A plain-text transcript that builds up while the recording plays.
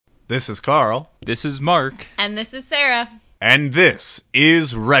This is Carl. This is Mark. And this is Sarah. And this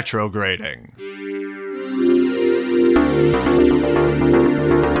is Retrograding.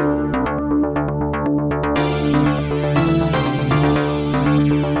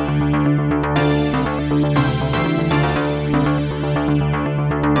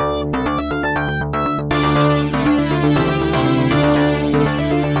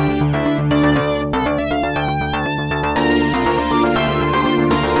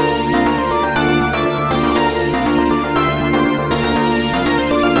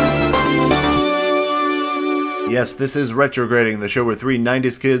 Yes, this is Retrograding, the show where three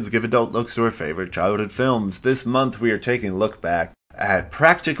 90s kids give adult looks to our favorite childhood films. This month we are taking a look back at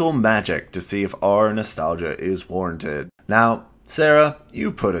Practical Magic to see if our nostalgia is warranted. Now, Sarah,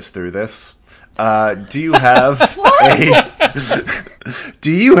 you put us through this. Do you have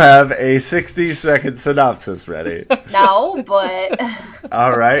Do you have a 60-second synopsis ready? No, but...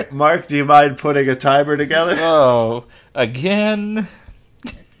 All right. Mark, do you mind putting a timer together? Oh, again?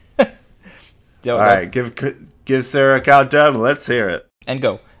 All right, give Sarah a countdown. Let's hear it. And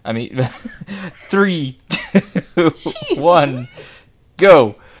go. I mean, 3, 2, 1,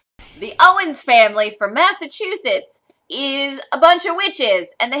 go. The Owens family from Massachusetts is a bunch of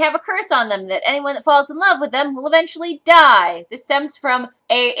witches, and they have a curse on them that anyone that falls in love with them will eventually die. This stems from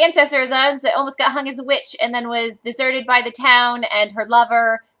an ancestor of theirs that almost got hung as a witch and then was deserted by the town and her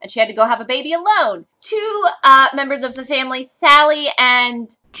lover, and she had to go have a baby alone. Two members of the family, Sally and...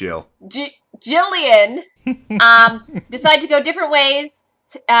 Jillian, decide to go different ways.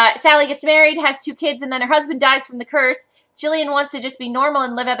 Sally gets married, has 2 kids, and then her husband dies from the curse. Jillian wants to just be normal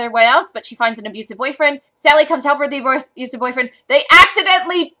and live everywhere else, but she finds an abusive boyfriend. Sally comes help her with the abusive boyfriend. They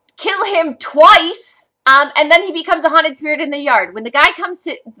accidentally kill him twice, and then he becomes a haunted spirit in the yard. When the guy comes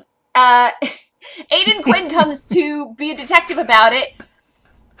to... Aidan Quinn comes to be a detective about it.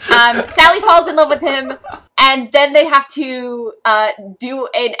 Sally falls in love with him, and then they have to do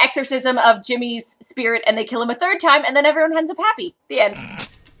an exorcism of Jimmy's spirit, and they kill him a 3rd time, and then everyone ends up happy. The end.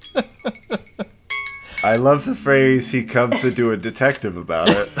 I love the phrase, he comes to do a detective about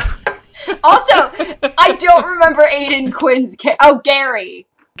it. Also, I don't remember Aidan Quinn's Gary.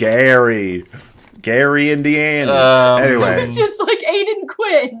 Gary, Indiana. Anyway. It's just like Aidan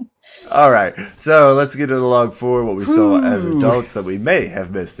Quinn. All right, so let's get into log 4, what we saw as adults that we may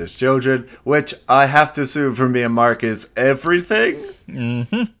have missed as children, which I have to assume for me and Mark is everything.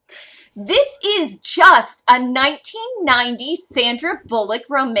 Mm-hmm. This is just a 1990 Sandra Bullock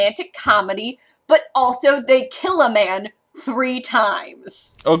romantic comedy, but also they kill a man 3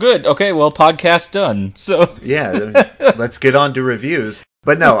 times. Oh, good. Okay, well, podcast done. So yeah, let's get on to reviews.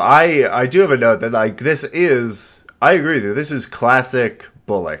 But no, I do have a note that like this is, I agree with you. This is classic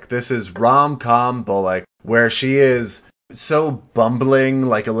Bullock. This is rom-com Bullock, where she is so bumbling,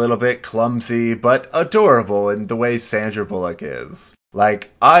 like a little bit clumsy, but adorable in the way Sandra Bullock is. Like,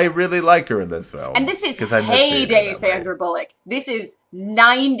 I really like her in this film. And this is heyday Sandra Bullock. This is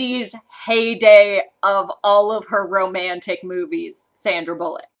 90s heyday of all of her romantic movies, Sandra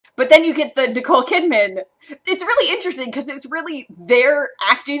Bullock. But then you get the Nicole Kidman. It's really interesting because it's really their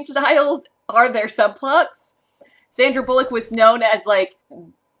acting styles are their subplots. Sandra Bullock was known as, like,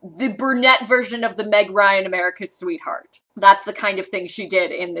 the brunette version of the Meg Ryan America's Sweetheart. That's the kind of thing she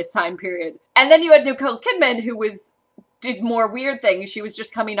did in this time period. And then you had Nicole Kidman, who did more weird things. She was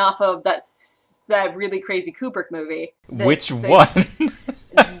just coming off of that really crazy Kubrick movie. Which one?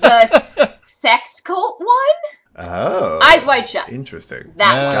 The sex cult one? Oh. Eyes Wide Shut. Interesting.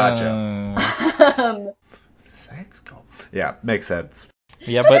 That one. Gotcha. Sex cult. Yeah, makes sense.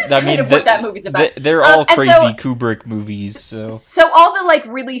 Yeah, but I mean, what that movie's about. They're all crazy Kubrick movies, so... So all the, like,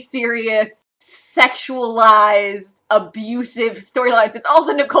 really serious, sexualized, abusive storylines, it's all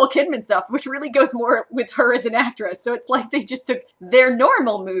the Nicole Kidman stuff, which really goes more with her as an actress. So it's like they just took their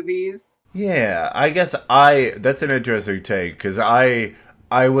normal movies. Yeah, I guess that's an interesting take, because I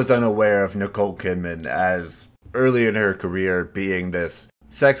was unaware of Nicole Kidman as early in her career being this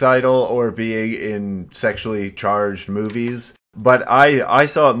sex idol or being in sexually charged movies. But I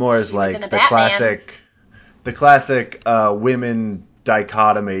saw it more as like the classic women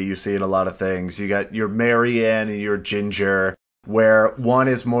dichotomy you see in a lot of things. You got your Marianne and your Ginger, where one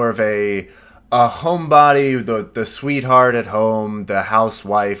is more of a homebody, the sweetheart at home, the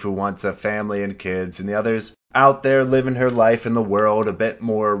housewife who wants a family and kids, and the other's out there living her life in the world a bit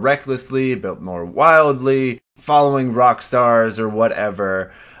more recklessly, a bit more wildly, following rock stars or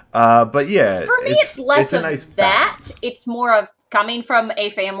whatever. But yeah, for me, it's less of nice that. balance. It's more of coming from a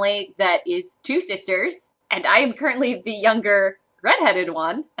family that is 2 sisters, and I am currently the younger redheaded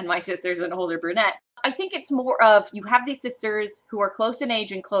one, and my sister's an older brunette. I think it's more of you have these sisters who are close in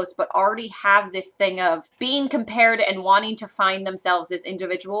age and close, but already have this thing of being compared and wanting to find themselves as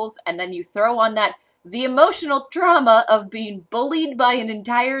individuals. And then you throw on that the emotional trauma of being bullied by an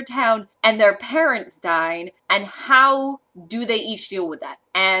entire town and their parents dying, and how do they each deal with that?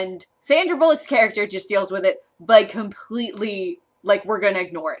 And Sandra Bullock's character just deals with it by completely, like, we're gonna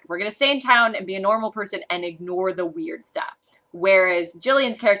ignore it. We're gonna stay in town and be a normal person and ignore the weird stuff. Whereas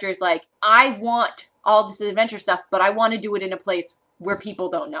Jillian's character is like, I want all this adventure stuff, but I want to do it in a place where people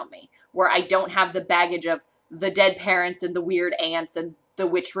don't know me, where I don't have the baggage of the dead parents and the weird aunts and the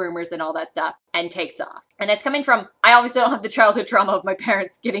witch rumors and all that stuff, and takes off. And it's coming from, I obviously don't have the childhood trauma of my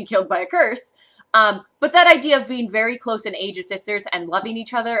parents getting killed by a curse, but that idea of being very close in age as sisters and loving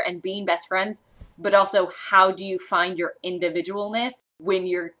each other and being best friends, but also how do you find your individualness when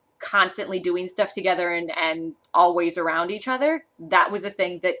you're constantly doing stuff together and always around each other. That was a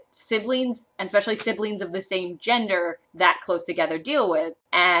thing that siblings, and especially siblings of the same gender that close together, deal with.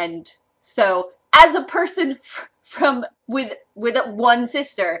 And so as a person with one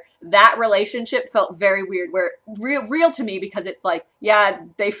sister, that relationship felt very weird, where real to me, because it's like, yeah,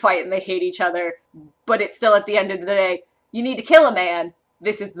 they fight and they hate each other, but it's still at the end of the day, you need to kill a man,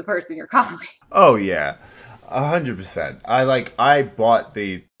 this is the person you're calling. Oh yeah, 100%. I bought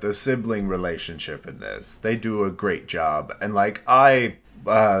the sibling relationship in this. They do a great job, and I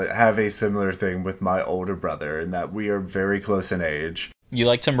have a similar thing with my older brother in that we are very close in age. You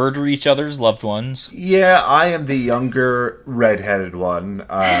like to murder each other's loved ones. Yeah, I am the younger, red-headed one.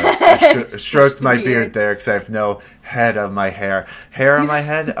 I stroked my beard there because I have no head on my hair. Hair on my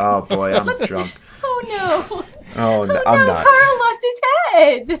head? Oh boy, I'm drunk. Oh no. Oh no, I'm not. Carl lost his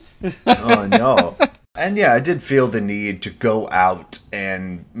head. Oh no. And yeah, I did feel the need to go out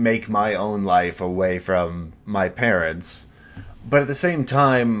and make my own life away from my parents. But at the same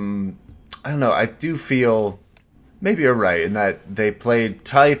time, I don't know, I do feel maybe you're right in that they played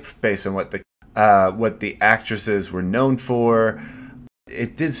type based on what the actresses were known for.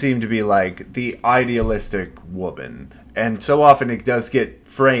 It did seem to be like the idealistic woman. And so often it does get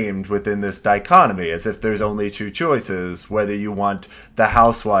framed within this dichotomy as if there's only two choices, whether you want the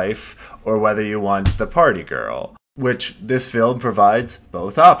housewife or whether you want the party girl, which this film provides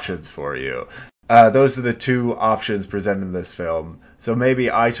both options for you. Those are the two options presented in this film. So maybe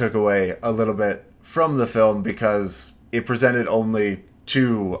I took away a little bit from the film because it presented only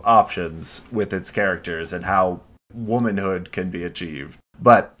two options with its characters and how womanhood can be achieved.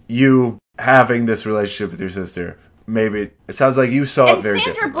 But you having this relationship with your sister, maybe it sounds like you saw it very differently.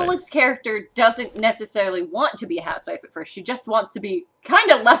 And Sandra Bullock's character doesn't necessarily want to be a housewife at first. She just wants to be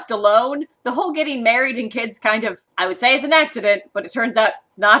kind of left alone. The whole getting married and kids kind of, I would say, is an accident, but it turns out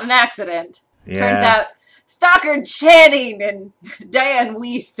it's not an accident. Yeah. Turns out Stockard Channing and Diane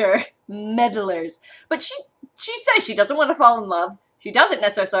Weister, meddlers. But she says she doesn't want to fall in love. She doesn't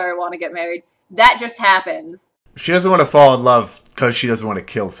necessarily want to get married. That just happens. She doesn't want to fall in love because she doesn't want to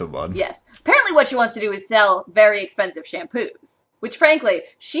kill someone. Yes. Apparently what she wants to do is sell very expensive shampoos. Which, frankly,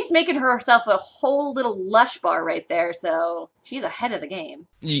 she's making herself a whole little Lush bar right there, so she's ahead of the game.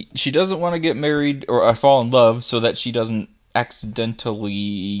 She doesn't want to get married or fall in love so that she doesn't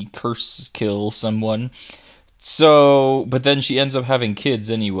accidentally curse kill someone. So, but then she ends up having kids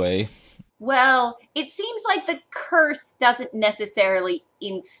anyway. Well, it seems like the curse doesn't necessarily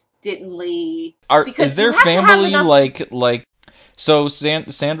instantly... Is their family like... So,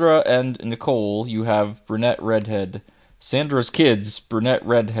 Sandra and Nicole, you have brunette redhead. Sandra's kids, brunette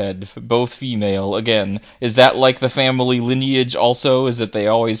redhead, both female, again. Is that like the family lineage also? Is that they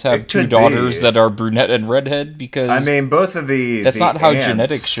always have two daughters that are brunette and redhead? Because I mean, both of the That's not how aunts,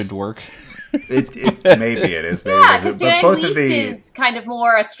 genetics should work. Maybe it is. Maybe yeah, because Diane Wiest the... is kind of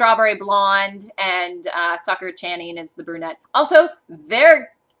more a strawberry blonde, and Stockard Channing is the brunette. Also,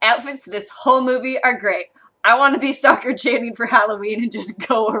 their outfits this whole movie are great. I want to be Stockard Channing for Halloween and just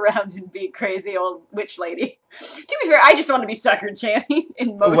go around and be crazy old witch lady. To be fair, I just want to be Stockard Channing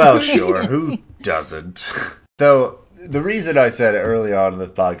in most movies. Sure, who doesn't? Though, the reason I said it early on in the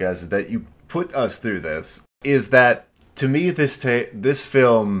podcast is that you put us through this, is that, to me, this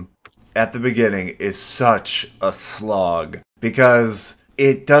film, at the beginning, is such a slog, because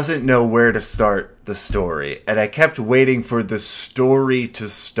it doesn't know where to start the story, and I kept waiting for the story to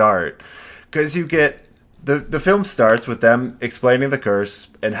start, because you get... The film starts with them explaining the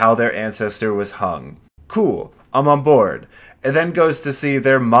curse and how their ancestor was hung. Cool, I'm on board. It then goes to see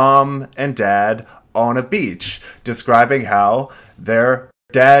their mom and dad on a beach, describing how their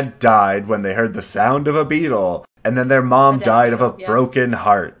dad died when they heard the sound of a beetle, and then their mom died of a broken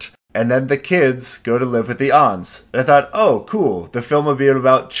heart. And then the kids go to live with the aunts. And I thought, oh, cool. The film will be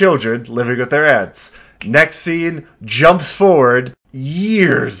about children living with their aunts. Next scene jumps forward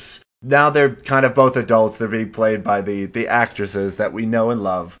years. Now they're kind of both adults. They're being played by the actresses that we know and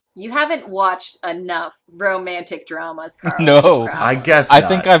love. You haven't watched enough romantic dramas, Carl. No. I guess I not.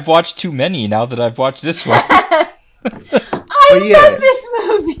 think I've watched too many now that I've watched this one. I love this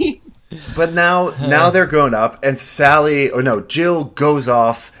movie. But now they're grown up, and Jill goes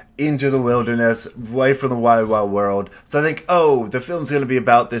off into the wilderness, away from the wide, wild world. So I think, oh, the film's going to be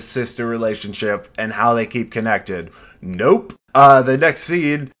about this sister relationship and how they keep connected. Nope. The next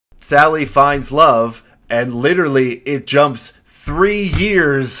scene, Sally finds love, and literally it jumps 3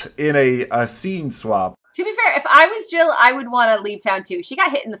 years in a scene swap. To be fair, if I was Jill, I would want to leave town too. She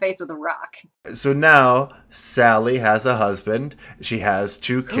got hit in the face with a rock. So now Sally has a husband. She has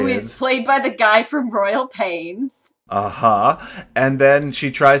 2 kids. Who is played by the guy from Royal Pains. And then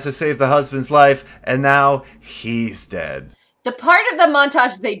she tries to save the husband's life, and now he's dead. The part of the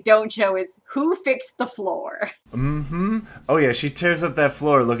montage they don't show is who fixed the floor. Oh yeah, she tears up that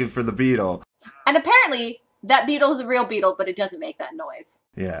floor looking for the beetle. And apparently, that beetle is a real beetle, but it doesn't make that noise.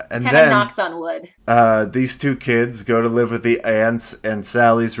 Yeah, and Kind of knocks on wood. These 2 kids go to live with the aunts, and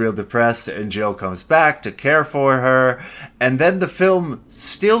Sally's real depressed, and Jill comes back to care for her. And then the film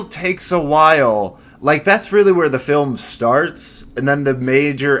still takes a while. Like, that's really where the film starts, and then the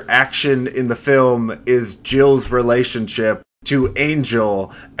major action in the film is Jill's relationship to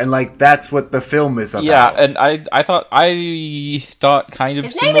Angel, and, like, that's what the film is about. Yeah, and I thought kind of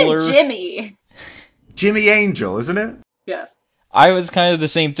His similar. name is Jimmy. Jimmy Angel, isn't it? Yes. I was kind of the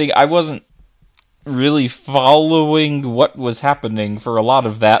same thing. I wasn't really following what was happening for a lot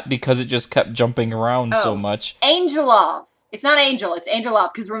of that because it just kept jumping around so much. Angelov. It's not Angel, it's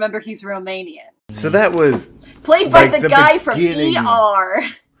Angelov, because remember, he's Romanian. So that was... Played by the guy from ER.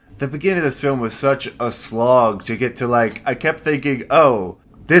 The beginning of this film was such a slog to get to, like, I kept thinking, oh,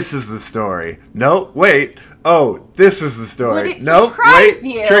 this is the story. No, wait. Oh, this is the story. Would it no, surprise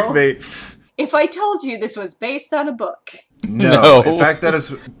wait, you trick me. if I told you this was based on a book? No. In fact,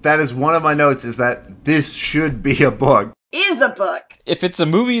 that is one of my notes, is that this should be a book. Is a book. If it's a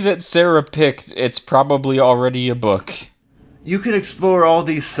movie that Sarah picked, it's probably already a book. You can explore all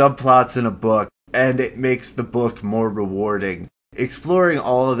these subplots in a book, and it makes the book more rewarding. Exploring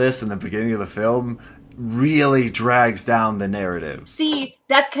all of this in the beginning of the film really drags down the narrative. See,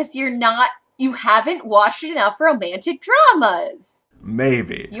 that's because you haven't watched enough romantic dramas.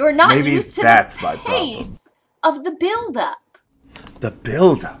 Maybe. You're not Maybe used to that's the my pace of the build-up. The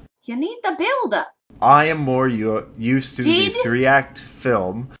build-up. You need the build-up. I am more used to the 3-act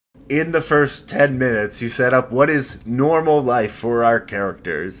film. In the first 10 minutes, you set up what is normal life for our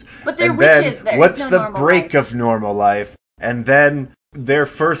characters. But they're and witches. Then, what's the break of normal life? And then their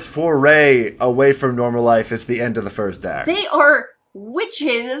first foray away from normal life is the end of the first act. They are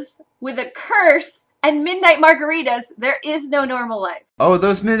witches with a curse and midnight margaritas. There is no normal life. Oh,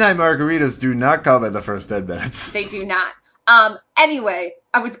 those midnight margaritas do not come in the first 10 minutes. They do not. Anyway,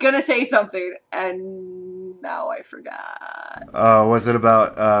 I was gonna say something, and now I forgot. Was it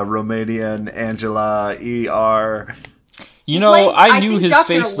about Romanian Angela ER? You know, I knew his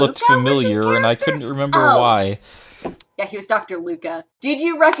face looked familiar, and I couldn't remember why. Yeah, he was Dr. Luca. Did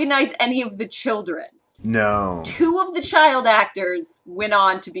you recognize any of the children? No. 2 of the child actors went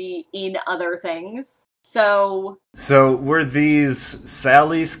on to be in other things. So were these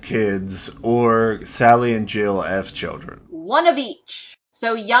Sally's kids or Sally and Jill as children? One of each.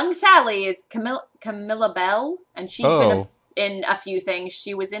 So young Sally is Camilla Bell, and she's been in a few things.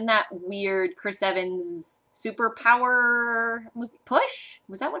 She was in that weird Chris Evans superpower movie, Push?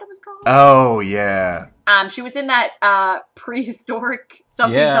 Was that what it was called? Oh, yeah. She was in that prehistoric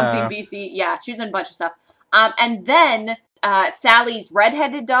something BC. Yeah, she was in a bunch of stuff. And then Sally's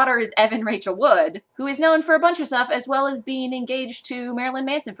redheaded daughter is Evan Rachel Wood, who is known for a bunch of stuff, as well as being engaged to Marilyn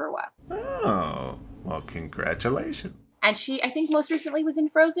Manson for a while. Oh, well, congratulations. And she, I think, most recently was in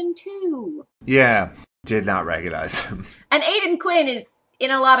Frozen 2. Yeah, did not recognize him. And Aidan Quinn is in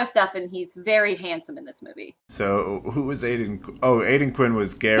a lot of stuff, and he's very handsome in this movie. So, who was Aidan? Oh, Aidan Quinn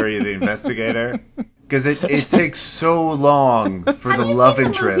was Gary the investigator? Because it takes so long for the love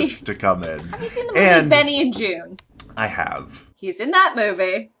interest to come in. Have you seen the movie Benny and June? I have. He's in that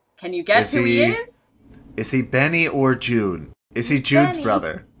movie. Can you guess who he is? Is he Benny or June? Is he June's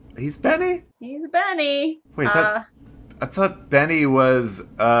brother? He's Benny? He's Benny. Wait, I thought Benny was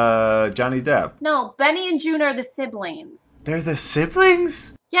Johnny Depp. No, Benny and June are the siblings. They're the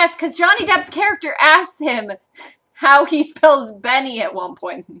siblings? Yes, because Johnny Depp's character asks him how he spells Benny at one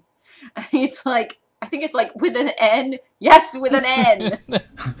point. And he's like, I think it's like with an N. Yes, with an N.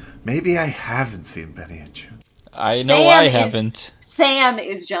 Maybe I haven't seen Benny and Joon. I know I haven't. Sam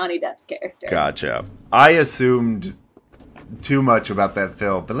is Johnny Depp's character. Gotcha. I assumed too much about that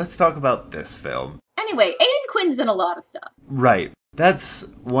film, but let's talk about this film. Anyway, Aidan Quinn's in a lot of stuff. Right. That's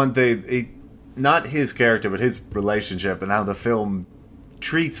one thing. Not his character, but his relationship and how the film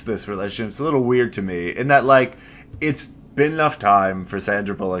treats this relationship. It's a little weird to me in that, like, it's been enough time for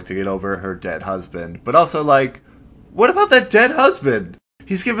Sandra Bullock to get over her dead husband, but also, like, what about that dead husband?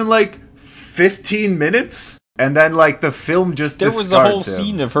 He's given, like, 15 minutes, and then, like, the film just There was a whole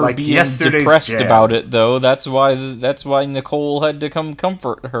scene of her like being depressed about it, though. That's why Nicole had to come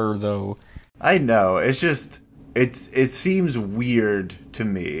comfort her, though. I know. It's just... It seems weird to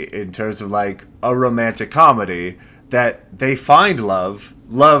me in terms of, like, a romantic comedy that they find love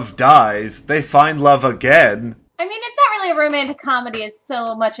dies, they find love again. I mean, it's not really a romantic comedy, it's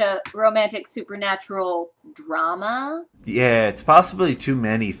so much a romantic supernatural drama. Yeah, it's possibly too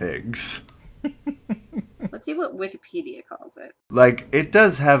many things. Let's see what Wikipedia calls it. Like, it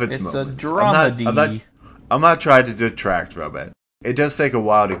does have its moments. It's a dramedy. I'm not trying to detract from it. It does take a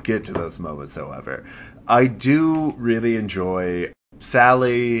while to get to those moments, however. I do really enjoy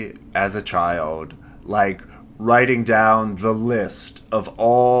Sally as a child, like, writing down the list of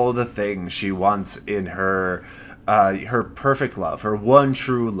all the things she wants in her perfect love, her one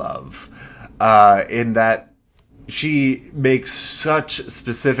true love, in that she makes such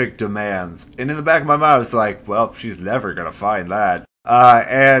specific demands. And in the back of my mind, it's like, well, she's never going to find that.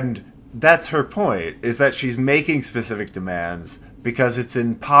 And that's her point, is that she's making specific demands because it's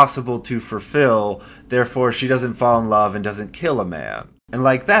impossible to fulfill, therefore she doesn't fall in love and doesn't kill a man. And,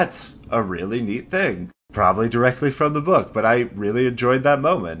 like, that's a really neat thing. Probably directly from the book, but I really enjoyed that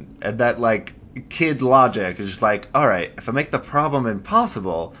moment. And that, like, kid logic is just like, alright, if I make the problem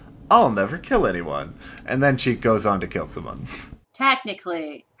impossible, I'll never kill anyone. And then she goes on to kill someone.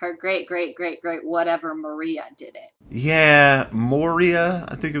 Technically, her great whatever Maria did it. Yeah, Moria,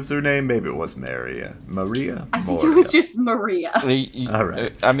 I think it was her name. Maybe it was Maria. Maria? I think it was just Maria.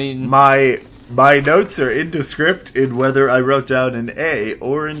 Alright. I mean... My notes are in the script in whether I wrote down an A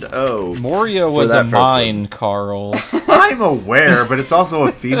or an O. Moria was a mine, Carl. I'm aware, but it's also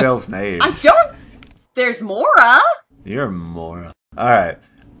a female's name. There's Mora. You're Mora. Alright.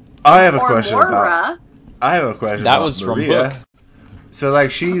 I have a question about That was Maria. from Hook. So,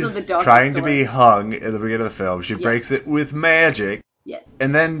 like, she's trying to be hung in the beginning of the film. She breaks it with magic. Yes.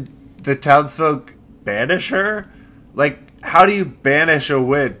 And then the townsfolk banish her? Like, how do you banish a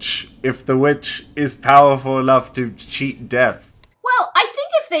witch if the witch is powerful enough to cheat death? Well, I think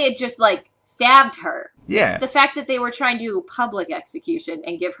if they had just, like, stabbed her. Yeah. The fact that they were trying to do public execution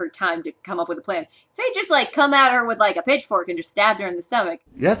and give her time to come up with a plan. If they just, like, come at her with, like, a pitchfork and just stabbed her in the stomach.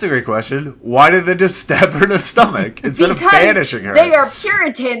 Yeah, that's a great question. Why did they just stab her in the stomach instead of banishing her? They are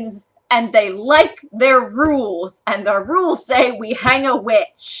Puritans and they like their rules. And the rules say we hang a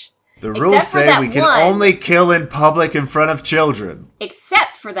witch. The rules say we can only kill in public in front of children.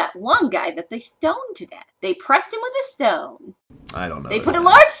 Except for that one guy that they stoned to death. They pressed him with a stone. I don't know. They put a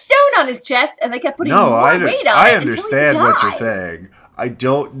large stone on his chest, and they kept putting more weight on it. I understand what you're saying. I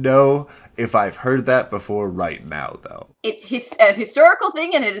don't know if I've heard that before right now, though. It's a historical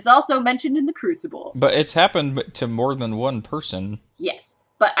thing, and it is also mentioned in the Crucible. But it's happened to more than one person. Yes,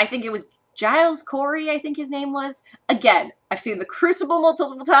 but I think it was Giles Corey, I think his name was. Again, I've seen the Crucible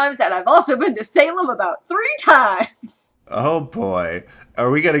multiple times, and I've also been to Salem about 3 times. Oh boy. Are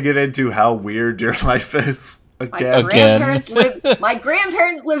we going to get into how weird your life is? Again. My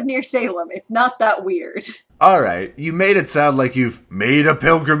grandparents lived near Salem. It's not that weird. Alright, you made it sound like you've made a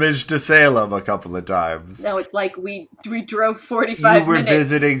pilgrimage to Salem a couple of times. No, it's like we drove 45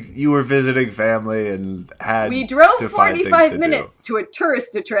 minutes. You were visiting family and had We drove 45 minutes to a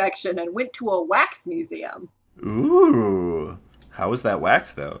tourist attraction and went to a wax museum. Ooh. How was that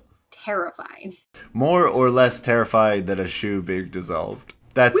wax, though? Terrifying. More or less terrifying than a shoe being dissolved.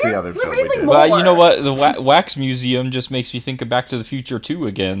 That's the other film we did. Well, you know what? The Wax Museum just makes me think of Back to the Future 2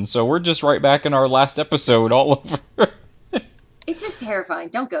 again, so we're just right back in our last episode all over. It's just terrifying.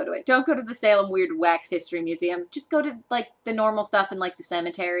 Don't go to it. Don't go to the Salem Weird Wax History Museum. Just go to, like, the normal stuff in, like, the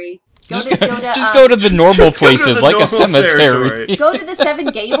cemetery. Just go to the normal places, like a cemetery. Go to the Seven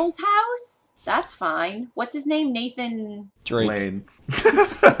Gables house. That's fine. What's his name? Nathan Drake. Lane.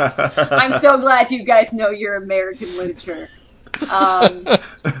 I'm so glad you guys know your American literature.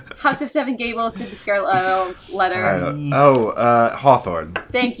 House of Seven Gables did the Scarlet Letter. Hawthorne.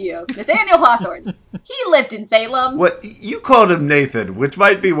 Thank you. Nathaniel Hawthorne. He lived in Salem. What you called him Nathan, which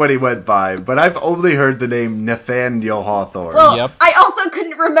might be what he went by, but I've only heard the name Nathaniel Hawthorne. Well, I also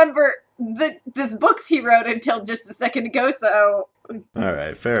couldn't remember the books he wrote until just a second ago, so... All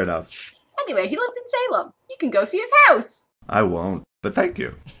right, fair enough. Anyway, he lived in Salem. You can go see his house. I won't, but thank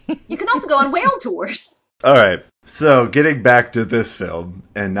you. You can also go on whale tours. All right, so getting back to this film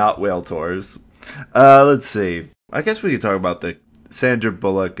and not whale tours. Let's see. I guess we could talk about the Sandra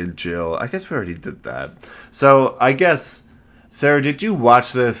Bullock and Jill. I guess we already did that. So I guess, Sarah, did you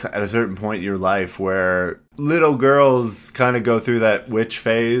watch this at a certain point in your life where little girls kind of go through that witch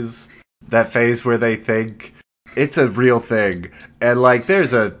phase? That phase where they think it's a real thing. And, like,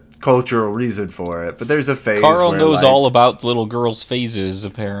 there's a cultural reason for it, but there's a phase Carl where, knows like, all about little girls' phases,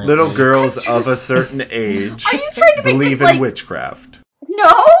 apparently. little girls of a certain age Are you trying to make believe this, in like... witchcraft. No?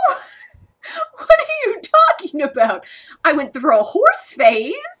 What are you talking about? I went through a horse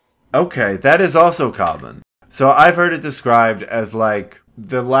phase. Okay, that is also common. So I've heard it described as, like,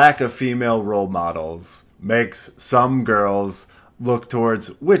 the lack of female role models makes some girls look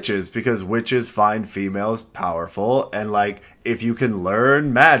towards witches because witches find females powerful, and, like, if you can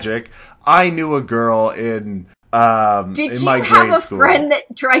learn magic. I knew a girl in my grade school. Did you have a friend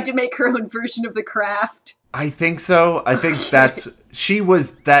that tried to make her own version of the craft? I think so. I think she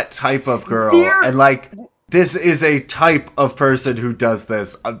was that type of girl. And, like, this is a type of person who does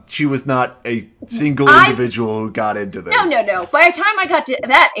this. She was not a single individual who got into this. No. By the time I got to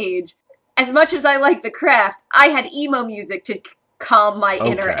that age, as much as I liked the craft, I had emo music to calm my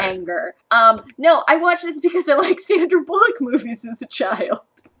inner anger. No, I watched this because I like Sandra Bullock movies as a child.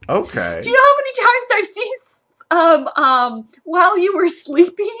 Okay. Do you know how many times I've seen While You Were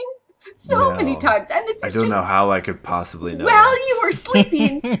Sleeping? So many times. And this is I don't know how I could possibly know. While you were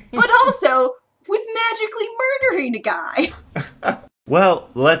sleeping, but also with magically murdering a guy. Well,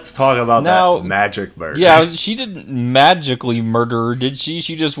 let's talk about that magic murder. Yeah, she didn't magically murder her, did she?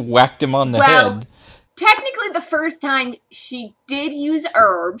 She just whacked him on the head. Technically, the first time she did use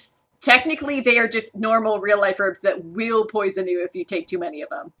herbs. Technically, they are just normal real-life herbs that will poison you if you take too many of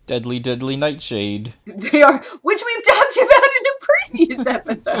them. Deadly, deadly nightshade. They are, which we've talked about in a previous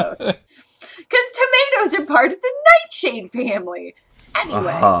episode. Because tomatoes are part of the nightshade family.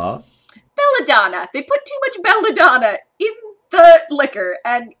 Anyway, belladonna. They put too much belladonna in the liquor,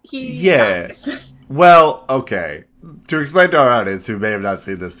 and he dies. Well, okay. To explain to our audience who may have not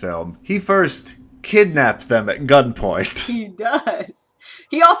seen this film, he first kidnaps them at gunpoint. He does.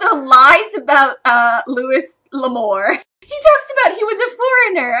 He also lies about Louis L'Amour. He talks about he was a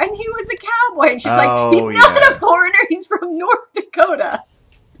foreigner and he was a cowboy. And she's like, he's not a foreigner, he's from North Dakota.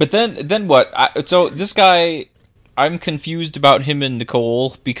 But then what? So this guy, I'm confused about him and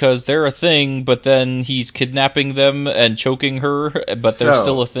Nicole because they're a thing, but then he's kidnapping them and choking her, but they're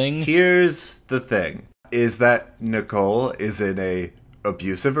still a thing. Here's the thing, is that Nicole is in a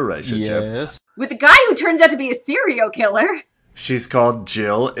abusive relationship. Yes. With a guy who turns out to be a serial killer. She's called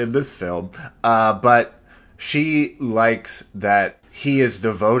Jill in this film, but she likes that he is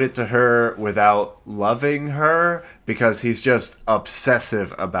devoted to her without loving her because he's just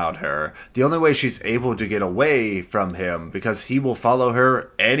obsessive about her. The only way she's able to get away from him because he will follow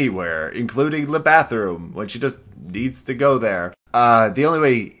her anywhere, including the bathroom when she just needs to go there. The only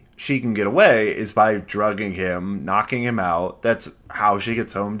way she can get away is by drugging him, knocking him out. That's how she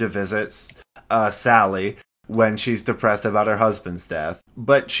gets home to visit Sally when she's depressed about her husband's death.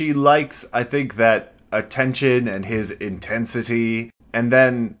 But she likes, I think, that attention and his intensity, and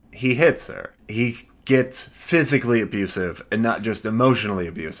then he hits her. He gets physically abusive and not just emotionally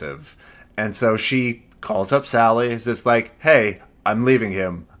abusive. And so she calls up Sally, is just like, hey, I'm leaving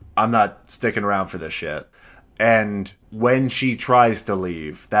him. I'm not sticking around for this shit. And when she tries to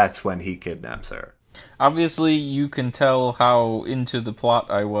leave, that's when he kidnaps her. Obviously, you can tell how into the plot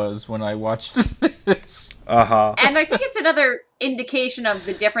I was when I watched this. And I think it's another indication of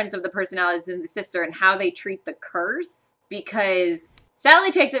the difference of the personalities in the sister and how they treat the curse. Because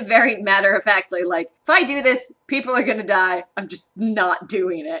Sally takes it very matter-of-factly, like, if I do this, people are gonna die. I'm just not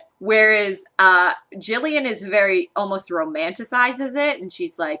doing it. Whereas Jillian is very, almost romanticizes it, and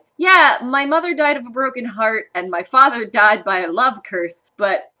she's like, yeah, my mother died of a broken heart, and my father died by a love curse,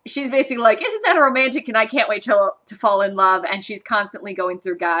 but she's basically like, isn't that romantic? And I can't wait to fall in love. And she's constantly going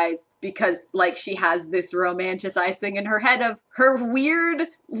through guys because, like, she has this romanticized thing in her head of her weird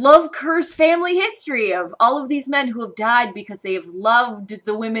love curse family history of all of these men who have died because they have loved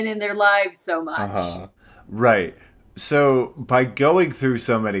the women in their lives so much. Right. So by going through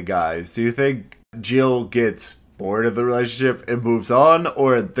so many guys, do you think Jill gets bored of the relationship and moves on,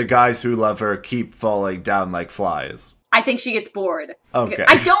 or the guys who love her keep falling down like flies? I think she gets bored. Okay.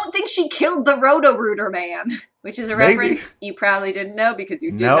 I don't think she killed the Roto-Rooter man, which is a reference you probably didn't know because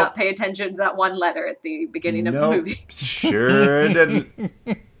you did not pay attention to that one letter at the beginning of the movie. Sure didn't.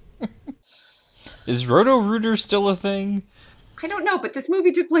 Is Roto-Rooter still a thing? I don't know, but this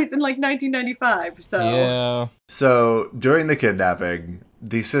movie took place in, 1995, so... Yeah. So, during the kidnapping,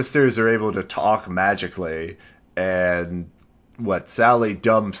 the sisters are able to talk magically, and Sally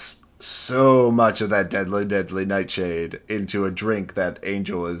dumps so much of that deadly nightshade into a drink that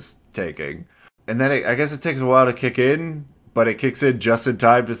Angel is taking. And then I guess it takes a while to kick in, but it kicks in just in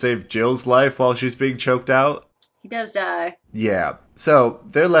time to save Jill's life while she's being choked out. He does die. Yeah. So,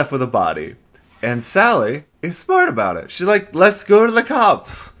 they're left with a body. And Sally is smart about it. She's like, let's go to the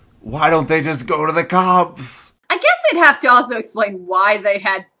cops. Why don't they just go to the cops? I guess they'd have to also explain why they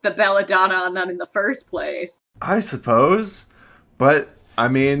had the belladonna on them in the first place. I suppose. But, I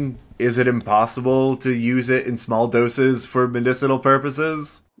mean, is it impossible to use it in small doses for medicinal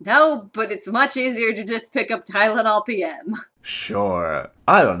purposes? No, but it's much easier to just pick up Tylenol PM. Sure.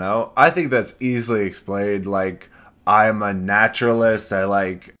 I don't know. I think that's easily explained. I'm a naturalist.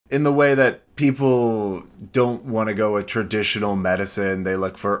 In the way that people don't want to go with traditional medicine, they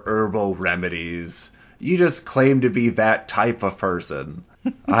look for herbal remedies. You just claim to be that type of person.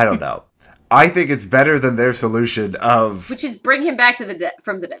 I don't know. I think it's better than their solution of... Which is bring him back from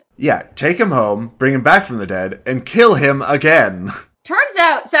the dead. Yeah, take him home, bring him back from the dead, and kill him again. Turns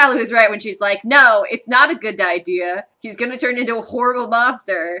out Sally was right when she's like, no, it's not a good idea. He's gonna turn into a horrible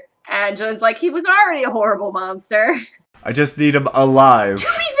monster. And Jen's like, he was already a horrible monster. I just need him alive. To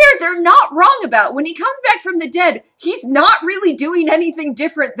be fair, they're not wrong about when he comes back from the dead, he's not really doing anything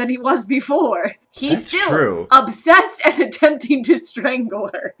different than he was before. He's That's still true. obsessed and attempting to strangle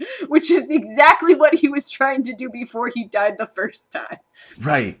her, which is exactly what he was trying to do before he died the first time.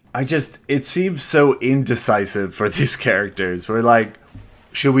 Right. It seems so indecisive for these characters. We're like,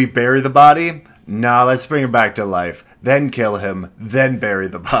 should we bury the body? Nah, let's bring him back to life. Then kill him, then bury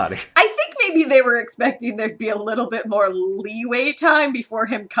the body. I think maybe they were expecting there'd be a little bit more leeway time before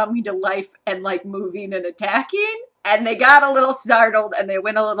him coming to life and, moving and attacking. And they got a little startled, and they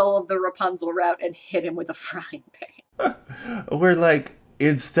went a little of the Rapunzel route and hit him with a frying pan. We're like,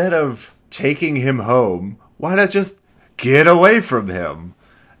 instead of taking him home, why not just get away from him?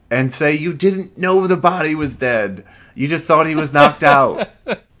 And say you didn't know the body was dead. You just thought he was knocked out.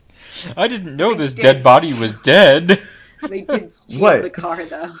 I didn't know this dead body was dead. They did steal the car,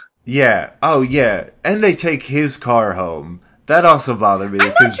 though. Yeah. Oh, yeah. And they take his car home. That also bothered me.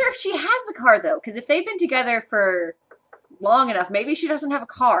 I'm not sure if she has a car, though, because if they've been together for long enough, maybe she doesn't have a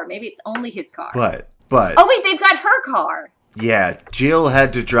car. Maybe it's only his car. But... Oh, wait, they've got her car. Yeah, Sally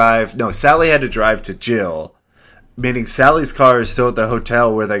had to drive to Jill, meaning Sally's car is still at the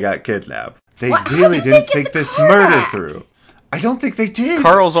hotel where they got kidnapped. They really didn't think this murder through. I don't think they did.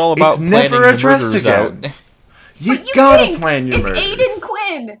 Carl's all about planning the murders out. You gotta plan your murders. If Aiden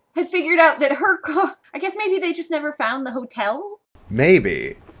Quinn had figured out that her car... I guess maybe they just never found the hotel?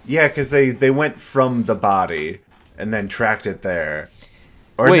 Maybe. Yeah, because they went from the body and then tracked it there.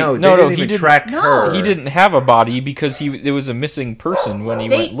 Or Wait, they didn't even track her. He didn't have a body because there was a missing person when he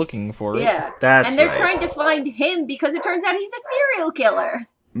went looking for it. Yeah, and they're trying to find him because it turns out he's a serial killer.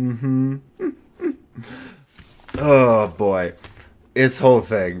 Mm-hmm. Oh, boy. This whole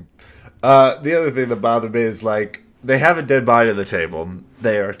thing. The other thing that bothered me is, they have a dead body on the table.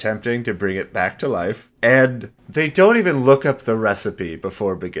 They are attempting to bring it back to life. And they don't even look up the recipe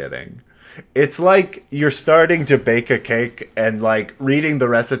before beginning. It's like you're starting to bake a cake and, reading the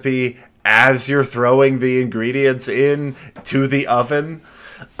recipe as you're throwing the ingredients in to the oven.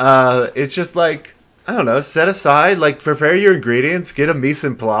 It's just I don't know, set aside, prepare your ingredients, get a mise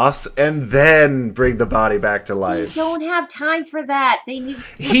en place, and then bring the body back to life. They don't have time for that. They need.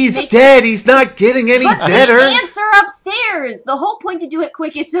 He's dead. He's not getting any deader. The ants are upstairs. The whole point to do it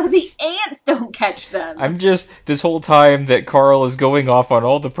quick is so the ants don't catch them. I'm just this whole time that Carl is going off on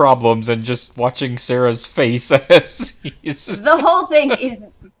all the problems and just watching Sarah's face as he's. The whole thing is.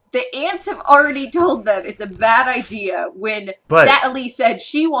 The ants have already told them it's a bad idea when Sally said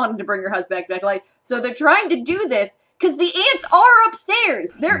she wanted to bring her husband back to life. So they're trying to do this because the ants are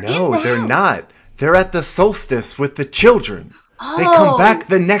upstairs. They're in the house. No, they're not. They're at the solstice with the children. Oh. They come back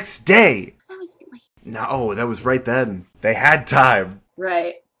the next day. That was late. No, that was right then. They had time.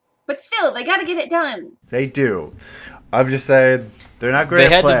 Right. But still, they gotta get it done. They do. I'm just saying, they're not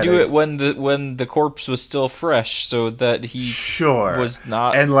great at planning. They had to do it when the corpse was still fresh, so that he was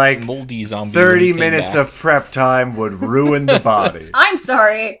not moldy zombie. 30 minutes of prep time would ruin the body. I'm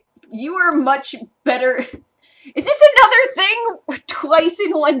sorry. You are much better. Is this another thing twice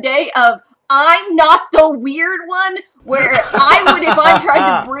in one day of I'm not the weird one Where I would, if I'm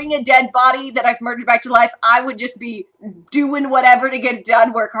trying to bring a dead body that I've murdered back to life, I would just be doing whatever to get it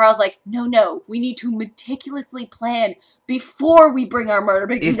done, where Carl's like, no, we need to meticulously plan before we bring our murder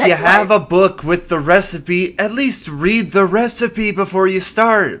back to life. If you have a book with the recipe, at least read the recipe before you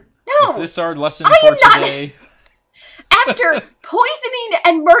start. No! Is this our lesson for today? After poisoning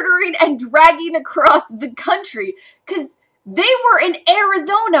and murdering and dragging across the country, because they were in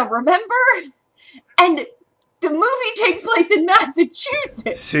Arizona, remember? And the movie takes place in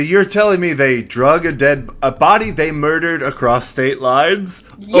Massachusetts. So you're telling me they drug a body they murdered across state lines?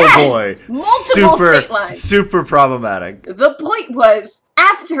 Yes, oh boy. multiple state lines. Super problematic. The point was,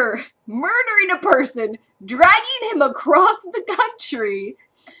 after murdering a person, dragging him across the country,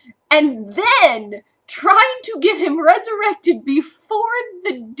 and then trying to get him resurrected before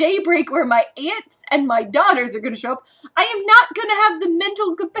the daybreak where my aunts and my daughters are going to show up, I am not going to have the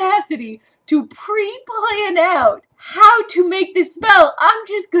mental capacity to pre-plan out how to make this spell. I'm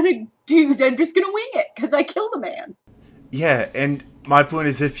just going to wing it, because I killed a man. Yeah, and my point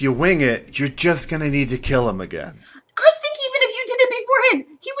is, if you wing it, you're just going to need to kill him again. I think even if you did it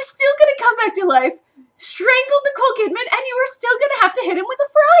beforehand, he was still going to come back to life, strangled Nicole Kidman, and you were still going to have to hit him with a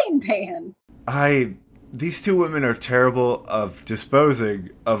frying pan. These two women are terrible of disposing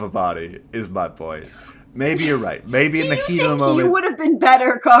of a body, is my point. Maybe you're right. Maybe in the heat of the moment. Do you think you would have been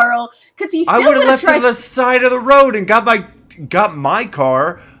better, Carl? Because he still I would have left tried to the side of the road and got my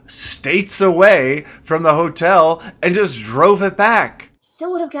car states away from the hotel and just drove it back.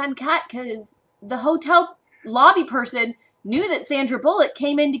 Still would have gotten caught because the hotel lobby person knew that Sandra Bullock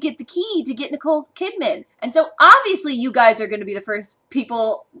came in to get the key to get Nicole Kidman. And so obviously you guys are going to be the first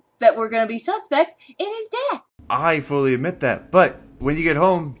people that were going to be suspects in his death. I fully admit that, but when you get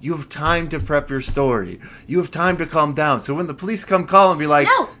home, you have time to prep your story. You have time to calm down. So when the police come call and be like,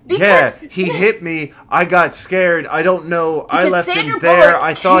 yeah, he hit me, I got scared, I don't know, I left Sandra him there, Bullock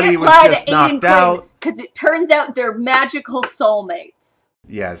I thought he was just knocked out. Because it turns out they're magical soulmates.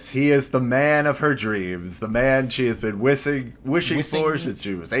 Yes, he is the man of her dreams, the man she has been wishing for since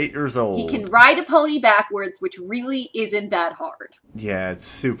she was 8 years old. He can ride a pony backwards, which really isn't that hard. Yeah, it's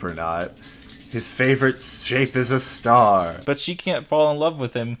super not. His favorite shape is a star. But she can't fall in love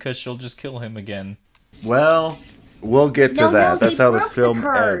with him because she'll just kill him again. Well, we'll get to that. That's how this film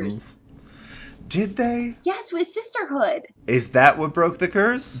curse. ends. Did they? Yes, with sisterhood. Is that what broke the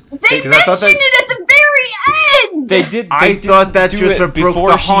curse? They mentioned it at the very end! They did. I thought that's just what broke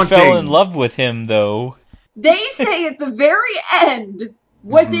the haunting. Before she fell in love with him, though. They say at the very end,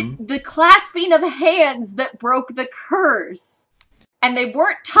 was it the clasping of hands that broke the curse? And they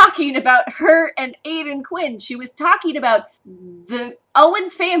weren't talking about her and Aidan Quinn. She was talking about the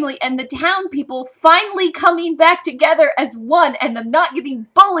Owens family and the town people finally coming back together as one and them not getting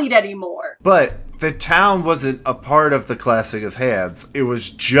bullied anymore. But the town wasn't a part of the clasping of hands. It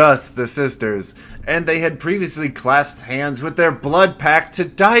was just the sisters. And they had previously clasped hands with their blood pact to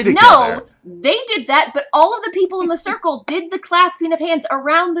die together. No, they did that, but all of the people in the circle did the clasping of hands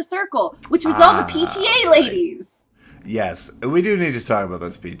around the circle, which was all the PTA ladies. Yes, we do need to talk about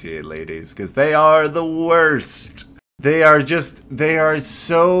those PTA ladies, because they are the worst. They are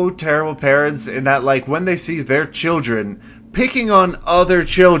so terrible parents in that, like, when they see their children picking on other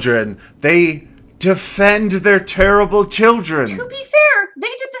children, they defend their terrible children. To be fair, they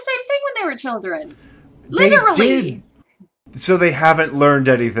did the same thing when they were children. Literally. They did. So they haven't learned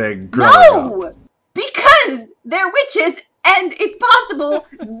anything growing up. Because they're witches, and it's possible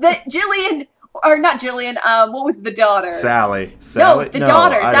that Jillian... Or not Jillian, what was the daughter? Sally. No, the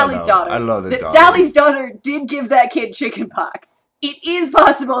daughter, Sally's daughter. I love the daughter. Sally's daughter did give that kid chickenpox. It is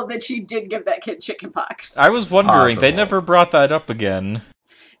possible that she did give that kid chickenpox. I was wondering, they never brought that up again.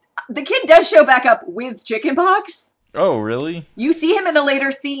 The kid does show back up with chickenpox. Oh, really? You see him in a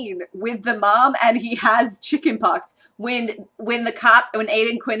later scene with the mom, and he has chickenpox. When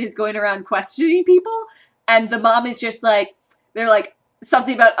Aidan Quinn is going around questioning people, and the mom is just like, they're like,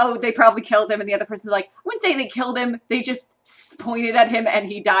 something about, oh, they probably killed him, and the other person's like, I wouldn't say they killed him, they just pointed at him and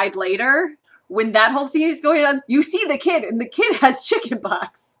he died later. When that whole scene is going on, you see the kid, and the kid has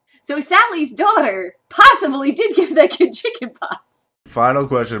chickenpox. So Sally's daughter possibly did give that kid chickenpox. Final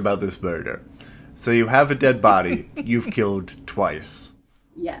question about this murder. So you have a dead body you've killed twice.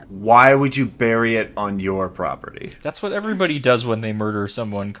 Yes. Why would you bury it on your property? That's what everybody does when they murder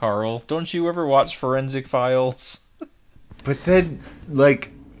someone, Carl. Don't you ever watch Forensic Files? But then, like,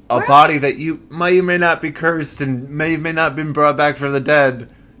 a body that you may or may not be cursed and may not have been brought back from the dead,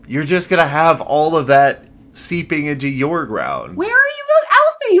 you're just gonna have all of that seeping into your ground. Where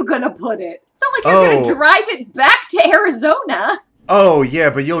else are you gonna put it? It's not like you're gonna drive it back to Arizona. Oh,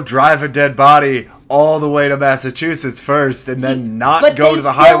 yeah, but you'll drive a dead body all the way to Massachusetts first and then not but go to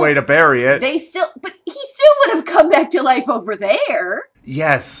the highway to bury it. But he still would have come back to life over there.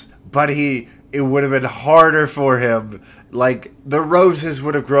 Yes, but it would have been harder for him. Like, the roses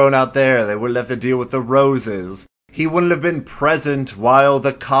would have grown out there. They wouldn't have to deal with the roses. He wouldn't have been present while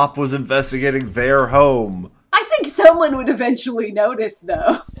the cop was investigating their home. I think someone would eventually notice,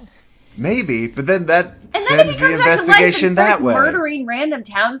 though. Maybe, but then that sends the investigation that way. Murdering random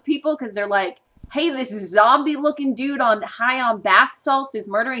townspeople because they're like, hey, this zombie-looking dude high on bath salts is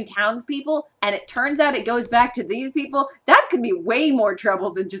murdering townspeople, and it turns out it goes back to these people. That's going to be way more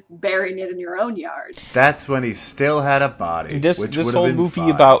trouble than just burying it in your own yard. That's when he still had a body. This whole movie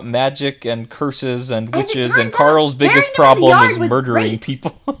about magic and curses and witches, and Carl's biggest problem is murdering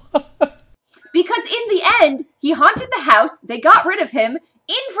people. Because in the end, he haunted the house, they got rid of him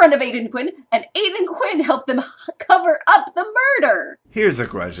in front of Aidan Quinn, and Aidan Quinn helped them cover up the murder. Here's a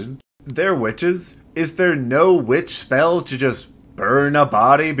question. They're witches. Is there no witch spell to just burn a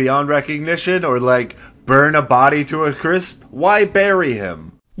body beyond recognition, or like burn a body to a crisp? Why bury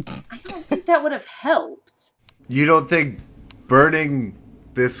him? I don't think that would have helped. You don't think burning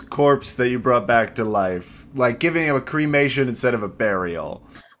this corpse that you brought back to life, like giving him a cremation instead of a burial,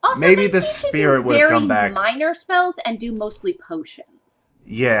 also, maybe the spirit would come back? Minor spells and do mostly potions.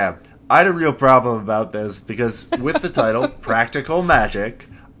 Yeah, I had a real problem about this because with the title Practical Magic,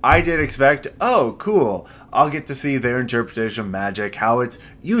 I did expect, oh, cool, I'll get to see their interpretation of magic, how it's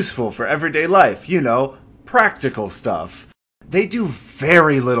useful for everyday life, practical stuff. They do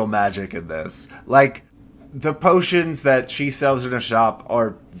very little magic in this. Like, the potions that she sells in a shop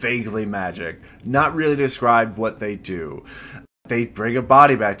are vaguely magic, not really described what they do. They bring a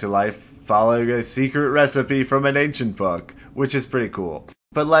body back to life following a secret recipe from an ancient book, which is pretty cool.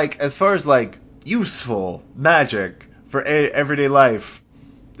 But, like, as far as, like, useful magic for everyday life,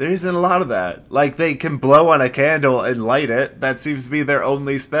 there isn't a lot of that. Like, they can blow on a candle and light it. That seems to be their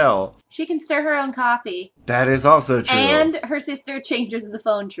only spell. She can stir her own coffee. That is also true. And her sister changes the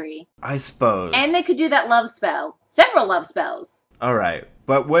phone tree. I suppose. And they could do that love spell. Several love spells. Alright,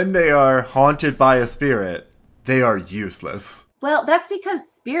 but when they are haunted by a spirit, they are useless. Well, that's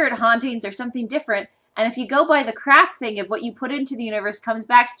because spirit hauntings are something different. And if you go by the craft thing of what you put into the universe comes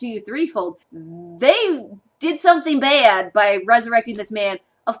back to you threefold, they did something bad by resurrecting this man.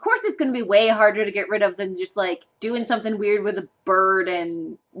 Of course it's going to be way harder to get rid of than just, like, doing something weird with a bird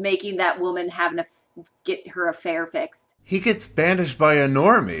and making that woman get her affair fixed. He gets banished by a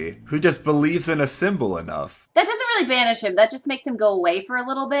normie who just believes in a symbol enough. That doesn't really banish him. That just makes him go away for a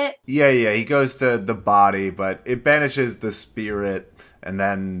little bit. Yeah, he goes to the body, but it banishes the spirit, and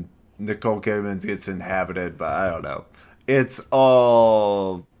then Nicole Kidman gets inhabited, but I don't know. It's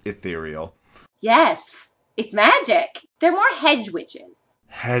all ethereal. Yes, it's magic. They're more hedge witches.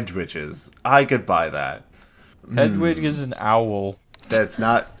 Hedge witches. I could buy that. Hedwig is an owl. That's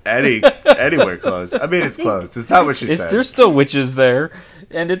not anywhere close. I mean, it's close. It's not what she said. There's still witches there,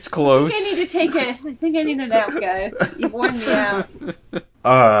 and it's close. I think I need a nap, guys. You've worn me out.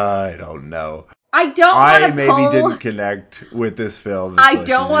 I don't know. I don't want to pull... I maybe didn't connect with this film. I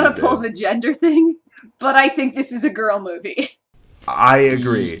don't want to pull the gender thing, but I think this is a girl movie. I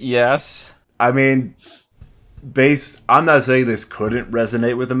agree. Yes. I mean... I'm not saying this couldn't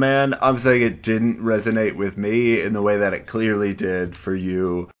resonate with a man. I'm saying it didn't resonate with me in the way that it clearly did for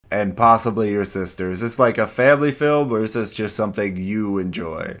you and possibly your sister. Is this like a family film, or is this just something you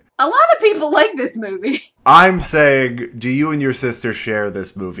enjoy? A lot of people like this movie. I'm saying, do you and your sister share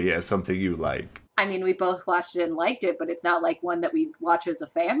this movie as something you like? I mean, we both watched it and liked it, but it's not like one that we watch as a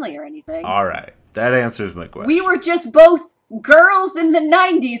family or anything. All right. That answers my question. We were just both girls in the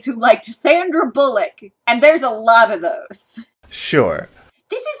 90s who liked Sandra Bullock, and there's a lot of those. Sure.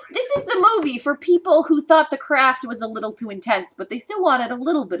 This is the movie for people who thought The Craft was a little too intense, but they still wanted a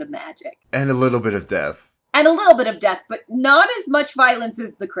little bit of magic. And a little bit of death. And a little bit of death, but not as much violence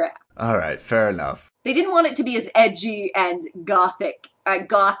as The Craft. All right, fair enough. They didn't want it to be as edgy and gothic as The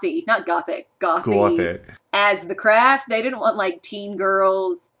Craft. They didn't want, like, teen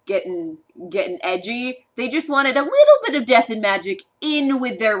girls getting edgy. They just wanted a little bit of death and magic in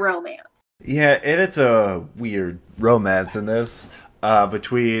with their romance. Yeah, and it's a weird romance in this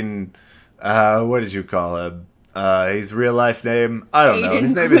between what did you call him? His real life name? I don't know.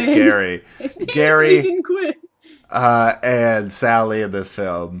 His name is Gary. Gary Aidan Quinn. And Sally in this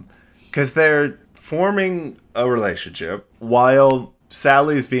film, because they're forming a relationship while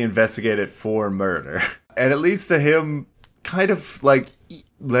Sally's being investigated for murder, and it leads to him kind of like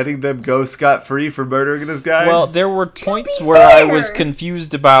letting them go scot-free for murdering this guy? Well, there were points where I was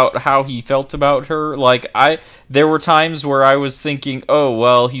confused about how he felt about her. There were times where I was thinking, oh,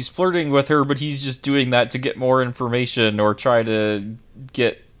 well, he's flirting with her, but he's just doing that to get more information or try to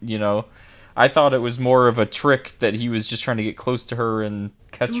get, I thought it was more of a trick that he was just trying to get close to her and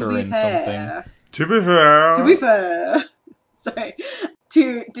catch her in something. To be fair. Sorry.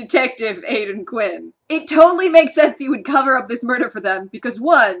 To Detective Aidan Quinn. It totally makes sense he would cover up this murder for them because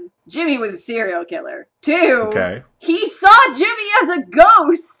 1, Jimmy was a serial killer. 2, He saw Jimmy as a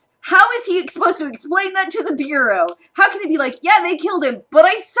ghost. How is he supposed to explain that to the Bureau? How can he be like, yeah, they killed him, but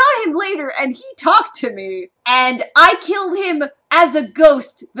I saw him later and he talked to me. And I killed him as a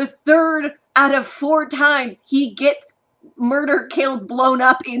ghost the 3rd out of 4 times he gets murder, killed, blown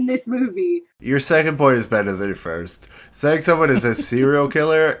up in this movie. Your second point is better than your first. Saying someone is a serial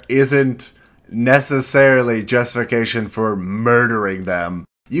killer isn't necessarily justification for murdering them.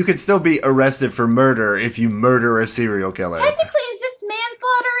 You could still be arrested for murder if you murder a serial killer. Technically, is this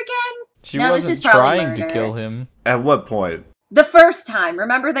manslaughter again? She wasn't trying to kill him. At what point? The first time.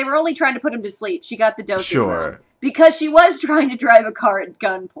 Remember, they were only trying to put him to sleep. She got the dosage wrong. Because she was trying to drive a car at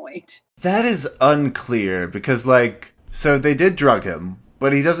gunpoint. That is unclear because, so they did drug him,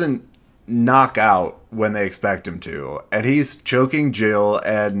 but he doesn't knock out when they expect him to. And he's choking Jill,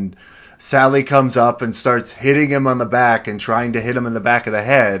 and Sally comes up and starts hitting him on the back and trying to hit him in the back of the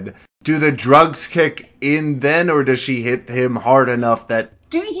head. Do the drugs kick in then, or does she hit him hard enough that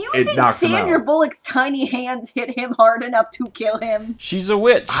Do you think Sandra Bullock's tiny hands hit him hard enough to kill him? She's a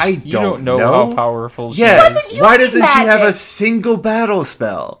witch. You don't know how powerful she is. Why doesn't she have a single battle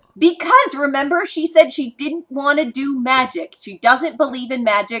spell? Because, remember, she said she didn't want to do magic. She doesn't believe in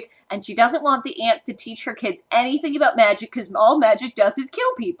magic, and she doesn't want the aunts to teach her kids anything about magic, because all magic does is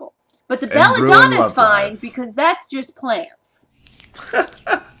kill people. But the belladonna's fine, because that's just plants.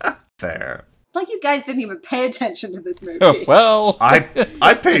 Fair. It's like you guys didn't even pay attention to this movie. Oh, well. I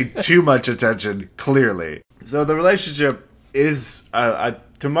paid too much attention, clearly. So the relationship is,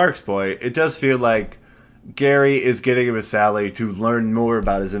 to Mark's point, it does feel like Gary is getting with Sally to learn more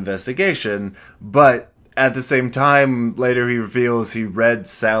about his investigation, but at the same time, later he reveals he read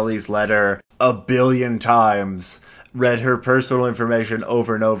Sally's letter 1 billion times, read her personal information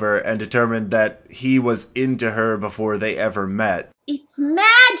over and over, and determined that he was into her before they ever met. It's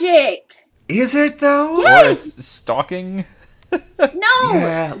magic! Is it, though? Yes! Or stalking?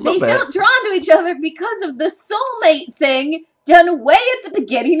 No! They felt drawn to each other because of the soulmate thing done way at the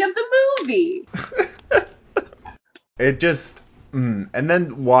beginning of the movie. It just... and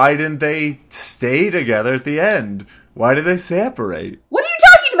then why didn't they stay together at the end? Why did they separate? What are you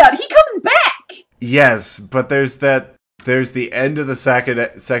talking about? He comes back! Yes, but there's the end of the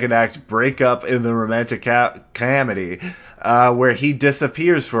second act breakup in the romantic comedy, where he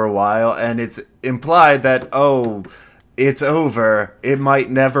disappears for a while, and it's implied that, it's over. It might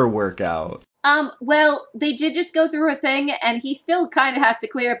never work out. Well, they did just go through a thing, and he still kind of has to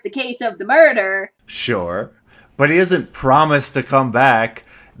clear up the case of the murder. Sure. But he isn't promised to come back.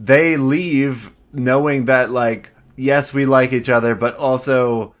 They leave knowing that, yes, we like each other, but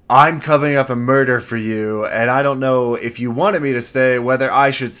also, I'm covering up a murder for you, and I don't know if you wanted me to stay, whether I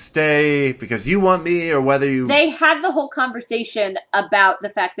should stay because you want me, or whether you... They had the whole conversation about the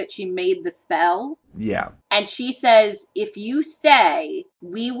fact that she made the spell. Yeah. And she says, if you stay,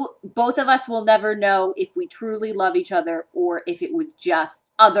 both of us will never know if we truly love each other or if it was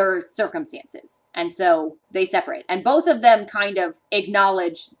just other circumstances. And so they separate. And both of them kind of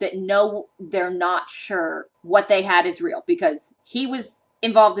acknowledge that no, they're not sure what they had is real, because he was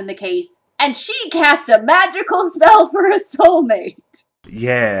involved in the case and she cast a magical spell for a soulmate.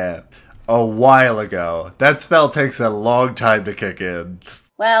 Yeah, a while ago. That spell takes a long time to kick in.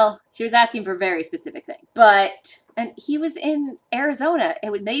 Well, she was asking for a very specific thing. And he was in Arizona.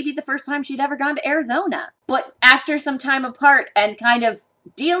 It would maybe the first time she'd ever gone to Arizona. But after some time apart and kind of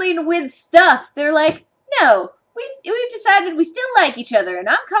dealing with stuff, they're like, no, we've decided we still like each other and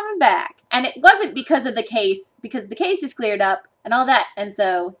I'm coming back. And it wasn't because of the case, because the case is cleared up and all that. And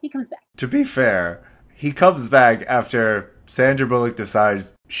so he comes back. To be fair, he comes back after Sandra Bullock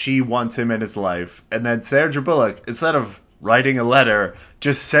decides she wants him in his life. And then Sandra Bullock, instead of writing a letter,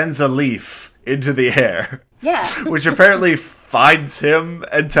 just sends a leaf into the air. Yeah. Which apparently finds him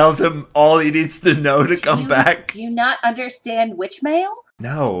and tells him all he needs to know to come back. Do you not understand witch mail?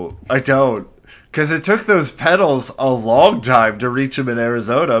 No, I don't. Because it took those petals a long time to reach him in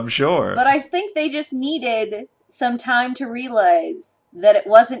Arizona, I'm sure. But I think they just needed some time to realize that it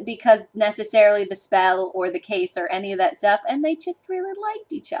wasn't because necessarily the spell or the case or any of that stuff, and they just really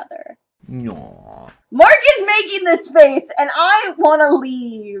liked each other. Aww. Mark is making this face, and I want to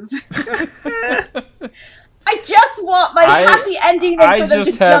leave. I just want my happy ending and for them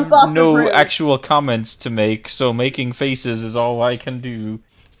to jump off the roof. I just have no actual comments to make, so making faces is all I can do.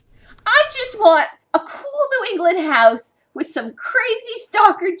 I just want a cool New England house with some crazy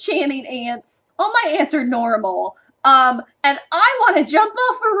stalker Channing ants. All my ants are normal. And I want to jump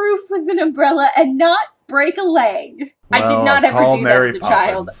off a roof with an umbrella and not break a leg. Well, I did not ever do that as a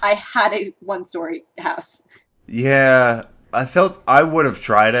child. I had a one-story house. Yeah, I felt I would have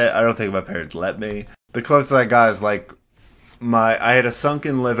tried it. I don't think my parents let me. The closest I got is like I had a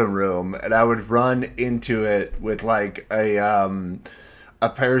sunken living room, and I would run into it with like a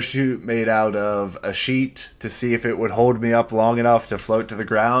parachute made out of a sheet to see if it would hold me up long enough to float to the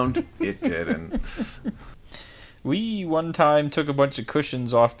ground. It didn't. We one time took a bunch of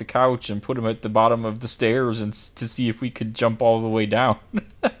cushions off the couch and put them at the bottom of the stairs and to see if we could jump all the way down.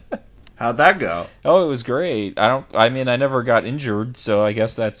 How'd that go? Oh, it was great. I never got injured, so I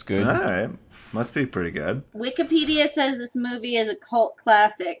guess that's good. All right. Must be pretty good. Wikipedia says this movie is a cult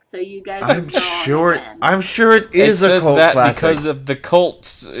classic, so you guys are I'm sure it is a cult classic. Because of the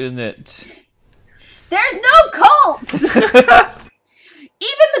cults in it. There's no cults!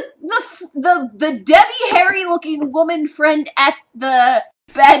 Even the Debbie Harry looking woman friend at the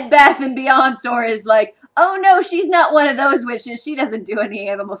Bed Bath & Beyond store is like, oh no, she's not one of those witches. She doesn't do any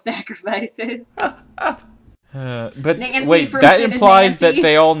animal sacrifices. But Nancy wait, that implies that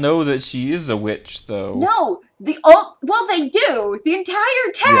they all know that she is a witch, though. No, well, they do. The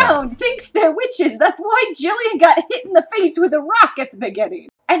entire town thinks they're witches. That's why Jillian got hit in the face with a rock at the beginning.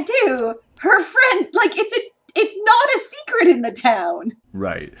 And two, her friends, like, it's not a secret in the town.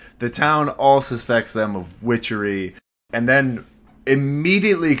 Right. The town all suspects them of witchery, and then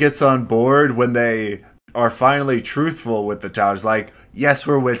immediately gets on board when they are finally truthful with the town. It's like, yes,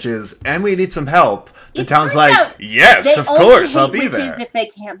 we're witches, and we need some help. The town's like, yes, of course, I'll be there. They only hate witches if they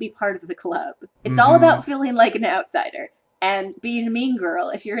can't be part of the club. It's all about feeling like an outsider, and being a mean girl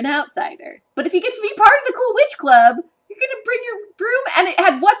if you're an outsider. But if you get to be part of the cool witch club, you're gonna bring your broom, and it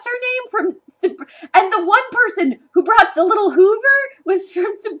had what's her name and the one person who brought the little Hoover was from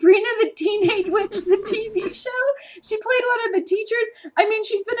Sabrina the Teenage Witch, the TV show. She played one of the teachers. I mean,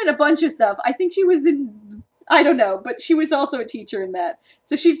 she's been in a bunch of stuff. I think she was in, I don't know, but she was also a teacher in that.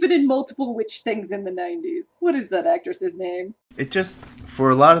 So she's been in multiple witch things in the 90s. What is that actress's name? It just,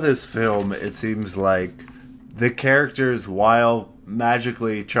 for a lot of this film, it seems like the characters, while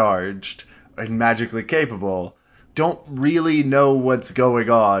magically charged and magically capable, don't really know what's going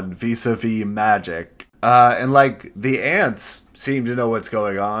on vis-a-vis magic. And like, the ants seem to know what's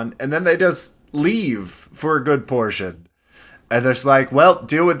going on, and then they just leave for a good portion. And they're just like, well,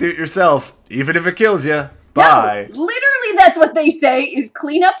 deal with it yourself, even if it kills you. Bye. No, literally that's what they say, is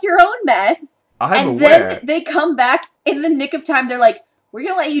clean up your own mess. I'm aware. Then they come back in the nick of time. They're like, we're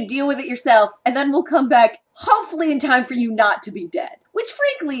going to let you deal with it yourself, and then we'll come back, hopefully in time for you not to be dead. Which,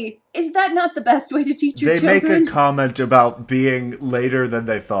 frankly, is that not the best way to teach your children? They make a comment about being later than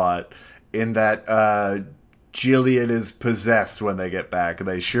they thought, in that Jillian is possessed when they get back, and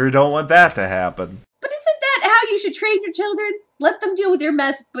they sure don't want that to happen. But isn't that how you should train your children? Let them deal with their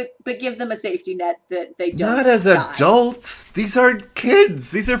mess, but give them a safety net that they don't Not as adults! These aren't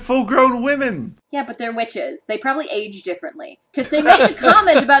kids! These are full-grown women! Yeah, but they're witches. They probably age differently. Because they make a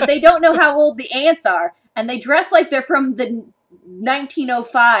comment about they don't know how old the ants are, and they dress like they're from the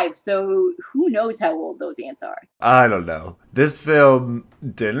 1905, so who knows how old those ants are. I don't know. This film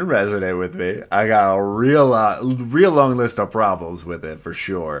didn't resonate with me. I got a real long list of problems with it, for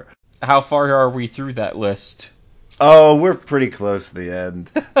sure. How far are we through that list? Oh, we're pretty close to the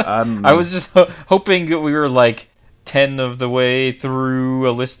end. I was just hoping that we were like 10 of the way through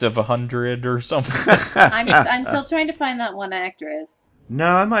a list of 100 or something. I'm still trying to find that one actress.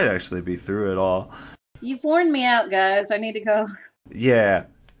 No, I might actually be through it all. You've worn me out, guys. I need to go. Yeah.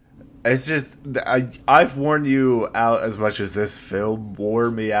 It's just, I've worn you out as much as this film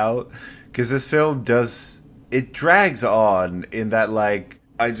wore me out. Because this film it drags on in that, like,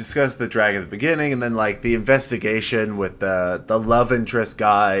 I discussed the drag at the beginning, and then, like, the investigation with the love interest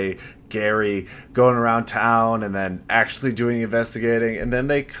guy, Gary, going around town, and then actually doing investigating, and then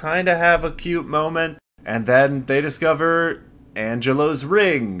they kind of have a cute moment, and then they discover Angelo's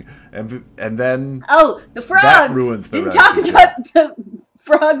ring, and then the frogs! That ruins the Didn't talk about the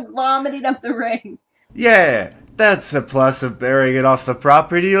frog vomiting up the ring. Yeah, that's a plus of burying it off the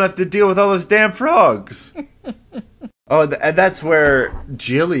property. You don't have to deal with all those damn frogs. Oh, and that's where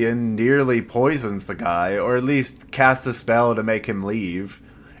Jillian nearly poisons the guy, or at least casts a spell to make him leave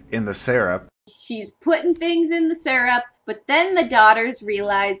in the syrup. She's putting things in the syrup, But then the daughters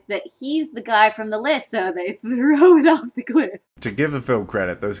realize that he's the guy from the list, so they throw it off the cliff. To give the film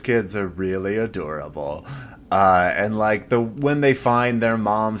credit, those kids are really adorable. And like when they find their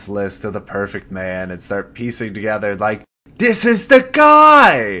mom's list of the perfect man and start piecing together, like, this is the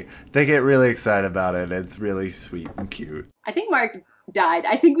guy! They get really excited about it. It's really sweet and cute. I think Mark died.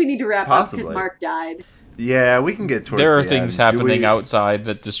 I think we need to wrap up because Mark died. Yeah, we can get towards There are the things end. happening outside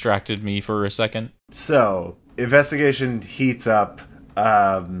that distracted me for a second. So, investigation heats up.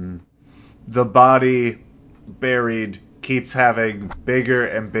 The body buried keeps having bigger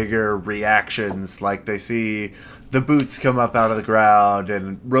and bigger reactions. Like they see the boots come up out of the ground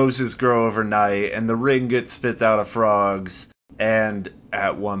and roses grow overnight and the ring gets spit out of frogs. And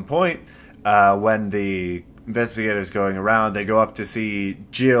at one point, when the investigators going around, they go up to see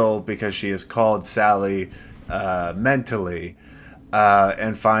Jill because she has called Sally mentally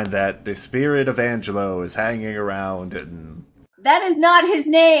and find that the spirit of Angelo is hanging around. And that is not his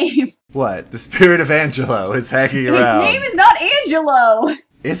name. What? The spirit of Angelo is hanging around. His name is not Angelo.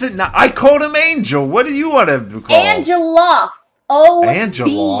 Is it not? I called him Angel. What do you want to call him? Angeloff. O-B.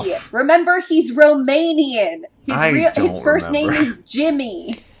 Angeloff. Remember, he's Romanian. His first remember. name is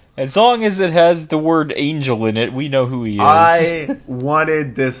Jimmy. As long as it has the word angel in it, we know who he is. I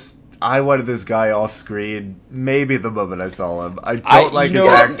wanted this guy off screen. Maybe the moment I saw him. I don't like his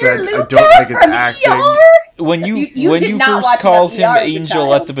accent. I don't like his acting. ER? When you first called him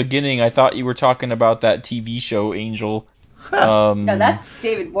Angel at the beginning, I thought you were talking about that TV show Angel. No, that's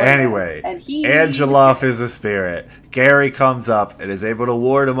David Boreanaz. Anyway, and Angeloff is a spirit. Gary comes up and is able to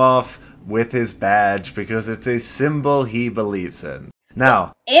ward him off with his badge because it's a symbol he believes in.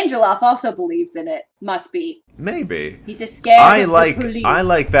 Now, Angeloff also believes in it. Must be. Maybe. He's just scared of the police. I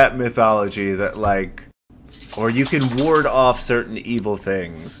like that mythology that, like, or you can ward off certain evil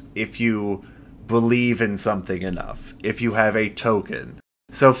things if you believe in something enough. If you have a token.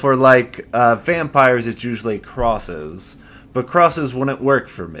 So for, like, vampires, it's usually crosses. But crosses wouldn't work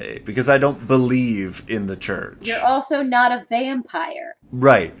for me because I don't believe in the church. You're also not a vampire.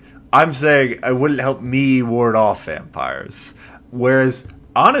 Right. I'm saying it wouldn't help me ward off vampires. Whereas,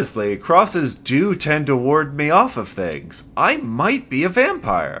 honestly, crosses do tend to ward me off of things. I might be a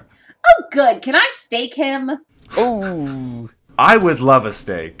vampire. Oh, good. Can I stake him? Oh. I would love a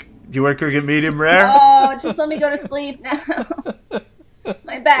steak. Do you want to cook it medium rare? Oh, just let me go to sleep now.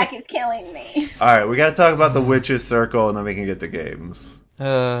 My back is killing me. Alright, we gotta talk about the Witch's Circle and then we can get to games.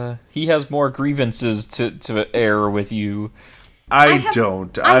 He has more grievances to air with you. I'm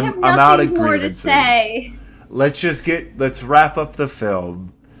out of grievances. More to say. Let's wrap up the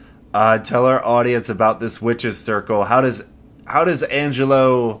film. Tell our audience about this Witch's Circle. How does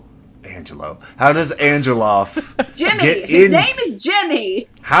Angeloff Jimmy! His name is Jimmy!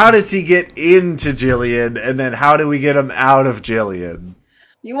 How does he get into Jillian, and then how do we get him out of Jillian?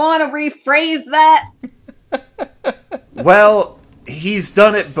 You want to rephrase that? Well, he's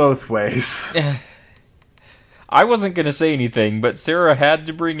done it both ways. I wasn't going to say anything, but Sarah had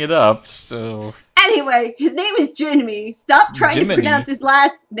to bring it up, so... Anyway, his name is Jiminy. Stop trying to pronounce his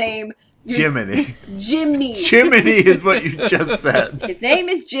last name. Jiminy. Jimmy. Jiminy is what you just said. His name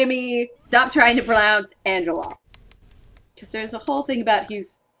is Jimmy. Stop trying to pronounce Angela. Because there's a whole thing about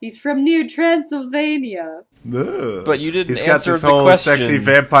he's from near Transylvania. Ugh. But you didn't He's answer got this the whole question. sexy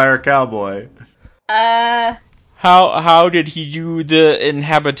vampire cowboy. How did he do the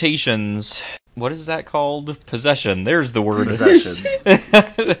inhabitations? What is that called? Possession. There's the word.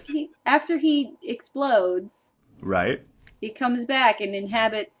 Possession. After he explodes, Right. he comes back and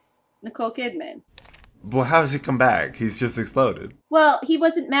inhabits Nicole Kidman. Well, how does he come back? He's just exploded. Well, he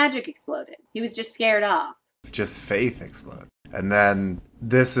wasn't magic exploded. He was just scared off. Just faith exploded. And then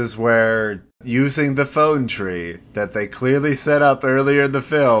this is where, using the phone tree that they clearly set up earlier in the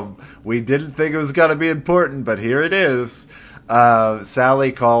film, we didn't think it was going to be important, but here it is.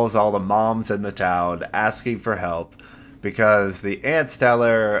 Sally calls all the moms in the town asking for help because the aunts tell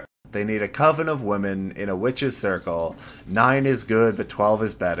her they need a coven of women in a witch's circle. 9 is good, but 12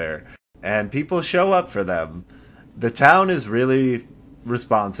 is better. And people show up for them. The town is really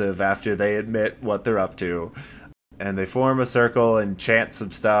responsive after they admit what they're up to. And they form a circle and chant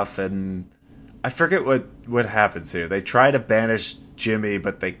some stuff, and I forget what happens here. They try to banish Jimmy,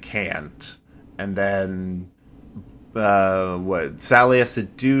 but they can't. And then, Sally has to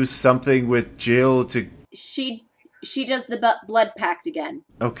do something with Jill to... She does the blood pact again.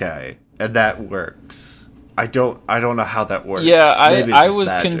 Okay, and that works. I don't know how that works. Yeah, I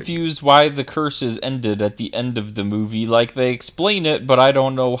was confused why the curses ended at the end of the movie. Like, they explain it, but I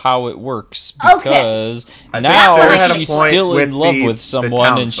don't know how it works. Because now she's still in love with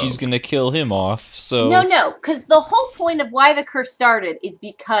someone and she's going to kill him off. So No, because the whole point of why the curse started is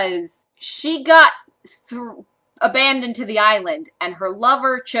because she got abandoned to the island and her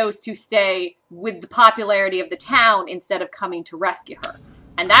lover chose to stay with the popularity of the town instead of coming to rescue her.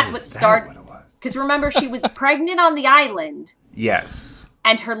 And that's what started... Because remember, she was pregnant on the island. Yes.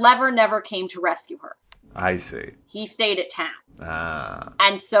 And her lover never came to rescue her. I see. He stayed at town.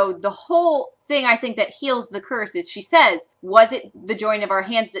 And so the whole thing I think that heals the curse is she says, was it the joining of our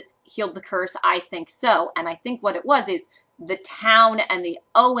hands that healed the curse? I think so. And I think what it was is the town and the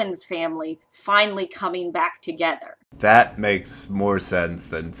Owens family finally coming back together. That makes more sense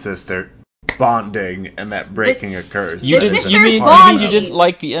than sister bonding and that breaking a curse. You mean you didn't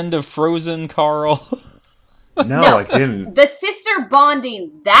like the end of Frozen, Carl? No, I didn't. The sister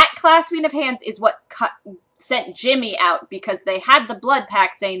bonding, that clasping of hands is what sent Jimmy out because they had the blood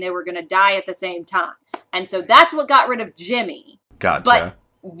pact saying they were going to die at the same time. And so that's what got rid of Jimmy. Gotcha. But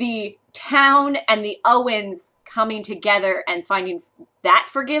the town and the Owens coming together and finding that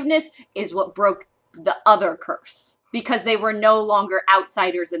forgiveness is what broke the other curse. Because they were no longer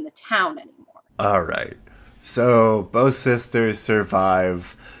outsiders in the town anymore. All right. So both sisters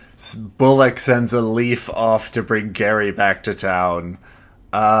survive. Bullock sends a leaf off to bring Gary back to town.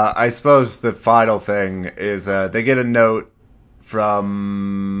 I suppose the final thing is they get a note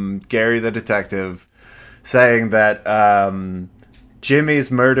from Gary the detective saying that Jimmy's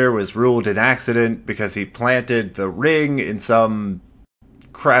murder was ruled an accident because he planted the ring in some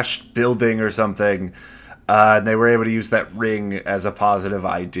crashed building or something. And they were able to use that ring as a positive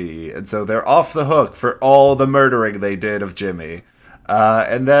ID. And so they're off the hook for all the murdering they did of Jimmy.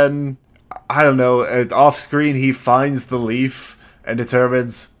 And then, I don't know, off screen he finds the leaf and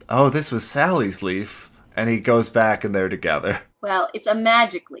determines, oh, this was Sally's leaf. And he goes back and they're together. Well, it's a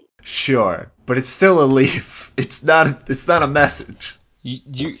magic leaf. Sure, but it's still a leaf. It's not a message.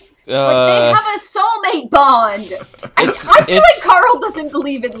 But they have a soulmate bond. I feel like Carl doesn't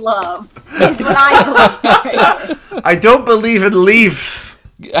believe in love. Is what I believe. I don't believe in leaves.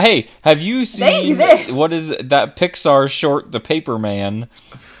 Hey, have you seen what is that Pixar short, The Paper Man?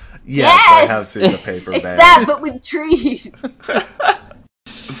 Yes, I have seen The Paper it's Man. It's that, but with trees.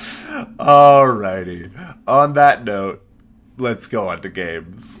 Alrighty. On that note, let's go on to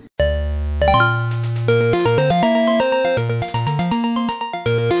games.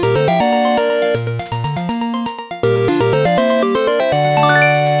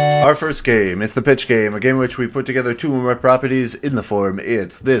 Our first game is the pitch game, a game in which we put together two or more properties in the form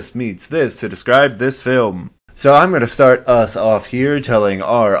it's this meets this to describe this film. So I'm going to start us off here telling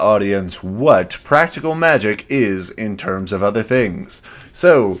our audience what practical magic is in terms of other things.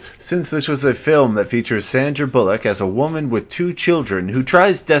 So, since this was a film that features Sandra Bullock as a woman with two children who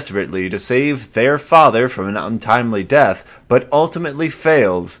tries desperately to save their father from an untimely death, but ultimately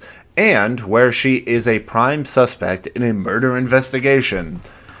fails, and where she is a prime suspect in a murder investigation,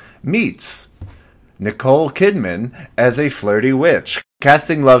 meets Nicole Kidman as a flirty witch,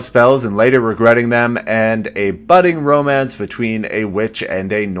 casting love spells and later regretting them, and a budding romance between a witch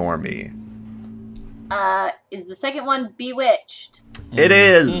and a normie. Is the second one Bewitched? It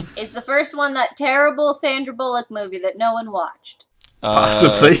is. Is the first one that terrible Sandra Bullock movie that no one watched?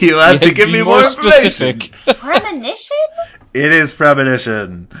 Possibly. You have to give me more specific. Premonition? It is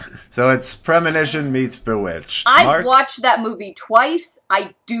Premonition. So it's Premonition meets Bewitched. I've watched that movie twice.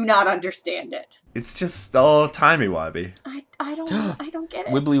 I do not understand it. It's just all timey-wimey. I don't get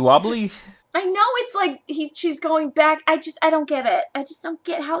it. Wibbly wobbly? I know it's like she's going back. I don't get it. I just don't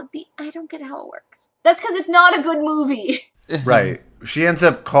get how it works. That's because it's not a good movie. Right. She ends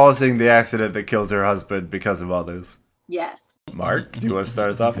up causing the accident that kills her husband because of all this. Yes. Mark, do you want to start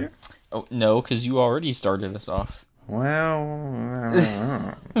us off here? Oh, no, because you already started us off.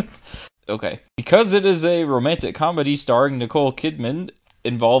 Well... Okay. Because it is a romantic comedy starring Nicole Kidman,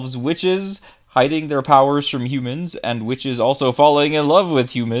 involves witches hiding their powers from humans, and witches also falling in love with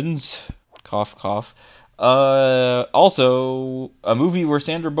humans. Cough, cough. Also, a movie where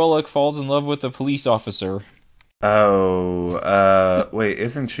Sandra Bullock falls in love with a police officer. Oh, wait,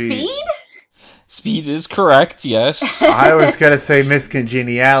 isn't she... Speed? Speed is correct, yes. I was gonna say Miss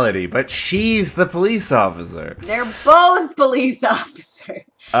Congeniality, but she's the police officer. They're both police officers.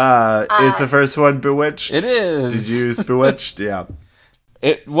 Is the first one Bewitched? It is. Did you use Bewitched? Yeah.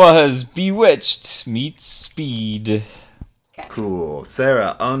 It was Bewitched meets Speed. Okay. Cool.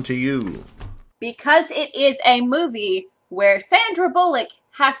 Sarah, on to you. Because it is a movie where Sandra Bullock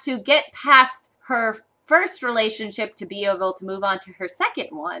has to get past her first relationship to be able to move on to her second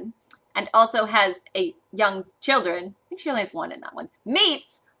one, and also has a young children, I think she only has one in that one,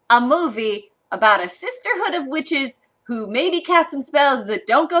 meets a movie about a sisterhood of witches who maybe cast some spells that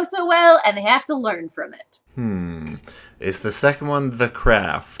don't go so well, and they have to learn from it. Is the second one The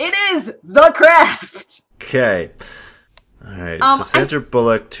Craft? It is The Craft! Okay. Alright, so Sandra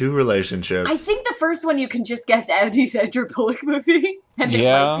Bullock, 2 relationships. I think the first one you can just guess any Sandra Bullock movie, and it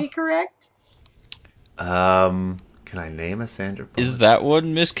might be correct. Can I name a Sandra Bullock? Is that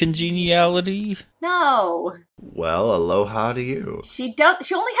one Miss Congeniality? No. Well, aloha to you. She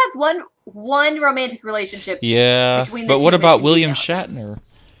only has one romantic relationship. Yeah, between the but two what about Miss William Congenialities. Shatner?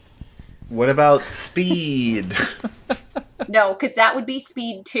 What about Speed? No, because that would be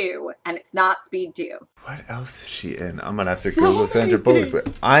Speed 2, and it's not Speed 2. What else is she in? I'm gonna have to Google Sandra Bullock. But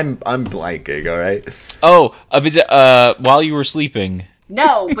I'm blanking. All right. Oh, While You Were Sleeping.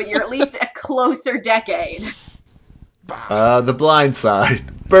 No, but you're at least a closer decade. The Blind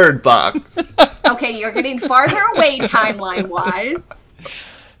Side, Bird Box. Okay, you're getting farther away timeline-wise.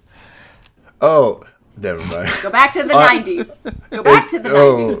 Oh, never mind. Go back to the 90s. Go back to the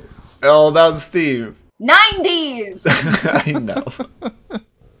 90s. All About Steve. 90s! I know.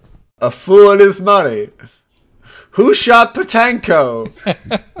 A Fool and His Money. Who Shot Patanko?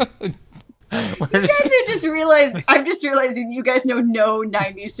 I'm just realizing you guys know no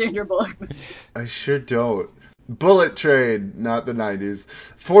 90s Sandra Bullock movies. I sure don't. Bullet Train, not the 90s.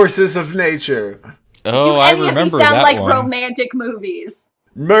 Forces of Nature. Oh, I remember that one. Do any of these sound like romantic movies?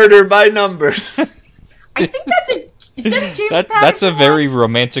 Murder by Numbers. I think is that a James Patterson That's a one? very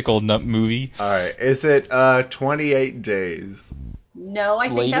romantical movie. All right, is it 28 Days? No, I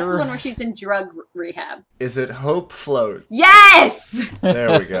think that's the one where she's in drug rehab. Is it Hope Floats? Yes!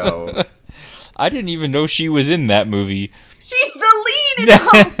 There we go. I didn't even know she was in that movie. She's the lead in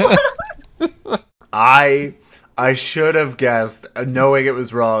Hope Floats! I should have guessed, knowing it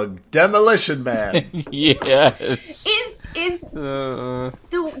was wrong. Demolition Man. Yes. Is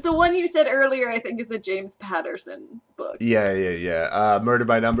the one you said earlier, I think, is a James Patterson book. Yeah. Murder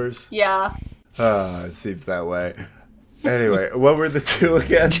by Numbers? Yeah. It seems that way. Anyway, what were the 2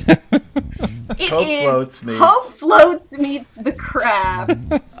 again? Hope Floats meets The Craft.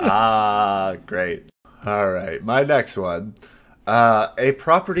 Great. All right, my next one. A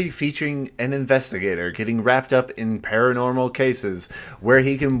property featuring an investigator getting wrapped up in paranormal cases where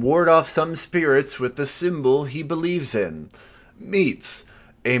he can ward off some spirits with the symbol he believes in. Meets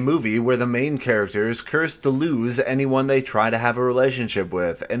a movie where the main character is cursed to lose anyone they try to have a relationship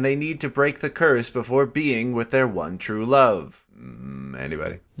with, and they need to break the curse before being with their one true love.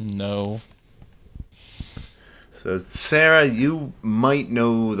 Anybody? No. So, Sarah, you might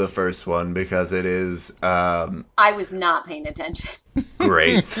know the first one because it is, I was not paying attention.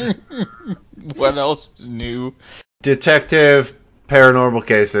 Great. What else is new? Detective, paranormal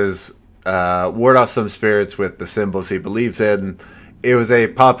cases, ward off some spirits with the symbols he believes in. It was a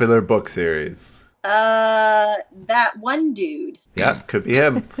popular book series. That one dude. Yeah, could be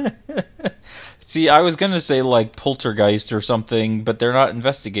him. See, I was gonna say, like, Poltergeist or something, but they're not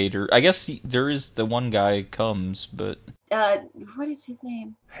investigator. I guess there is the one guy comes, but... what is his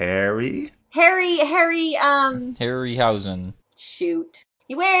name? Harry? Harryhausen. Shoot.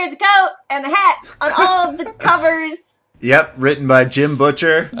 He wears a coat and a hat on all of the covers. Yep, written by Jim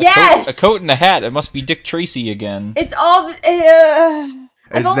Butcher. Yes! A coat and a hat. It must be Dick Tracy again. It's all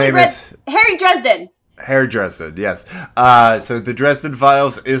I've only read Harry Dresden. Harry Dresden, yes. So the Dresden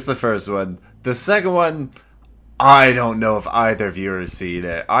Files is the first one. The second one, I don't know if either of you have seen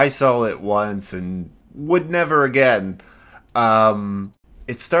it. I saw it once and would never again.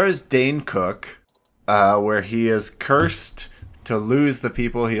 It stars Dane Cook, where he is cursed to lose the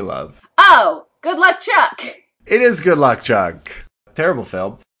people he loves. Oh, Good Luck Chuck. It is Good Luck Chuck. Terrible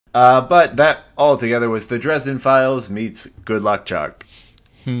film. But that altogether was The Dresden Files meets Good Luck Chuck.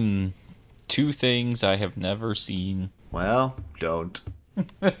 2 things I have never seen. Well, don't.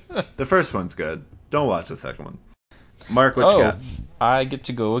 The first one's good. Don't watch the second one. Mark, what you got? I get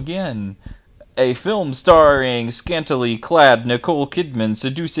to go again. A film starring scantily clad Nicole Kidman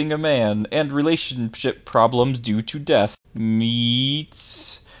seducing a man and relationship problems due to death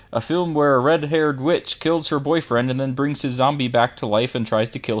meets a film where a red-haired witch kills her boyfriend and then brings his zombie back to life and tries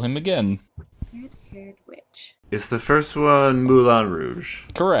to kill him again. Red-haired witch. Is the first one Moulin Rouge?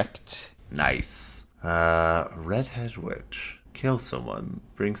 Correct. Nice. Redhead witch. Kills someone,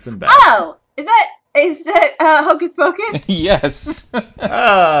 brings them back. Oh! Is that Hocus Pocus? Yes.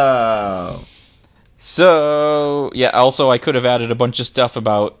 Oh. So, yeah, also I could have added a bunch of stuff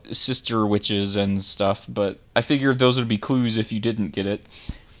about sister witches and stuff, but I figured those would be clues if you didn't get it.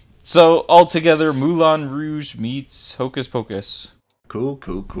 So, altogether, Moulin Rouge meets Hocus Pocus.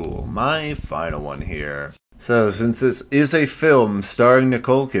 Cool. My final one here. So, since this is a film starring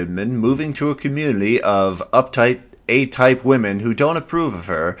Nicole Kidman moving to a community of uptight A-type women who don't approve of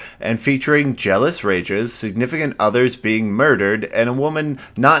her, and featuring jealous rages, significant others being murdered, and a woman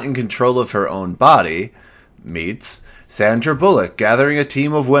not in control of her own body, meets Sandra Bullock gathering a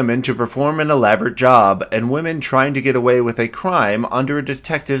team of women to perform an elaborate job, and women trying to get away with a crime under a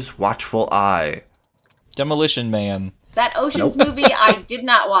detective's watchful eye. Demolition Man. That Ocean's movie I did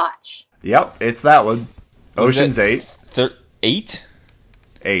not watch. Yep, it's that one. Ocean's 8. 8?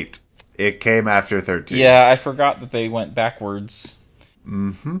 8. It came after 13. Yeah, I forgot that they went backwards.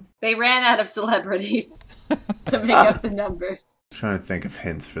 Mm-hmm. They ran out of celebrities to make up the numbers. I'm trying to think of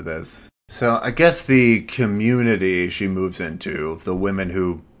hints for this. So I guess the community she moves into, the women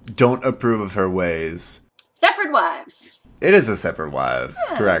who don't approve of her ways. Stepford Wives. It is a Stepford Wives,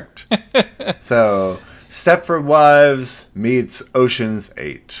 correct. So, Stepford Wives meets Ocean's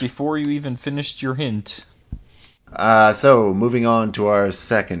 8. Before you even finished your hint. So, moving on to our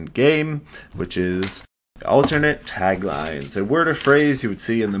second game, which is alternate taglines. A word or phrase you would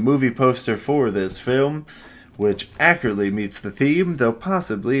see in the movie poster for this film, which accurately meets the theme, though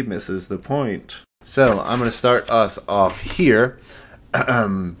possibly misses the point. So, I'm going to start us off here,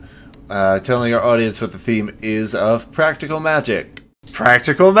 telling our audience what the theme is of practical magic.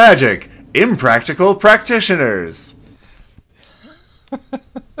 Practical magic! Impractical practitioners!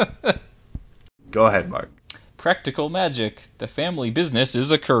 Go ahead, Mark. Practical magic. The family business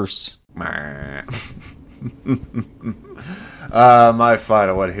is a curse. My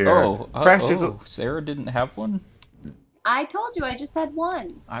final one here. Practical. Sarah didn't have one? I told you I just had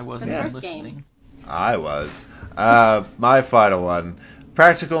one. I wasn't listening. Game. I was. My final one.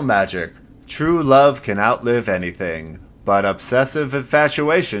 Practical magic. True love can outlive anything, but obsessive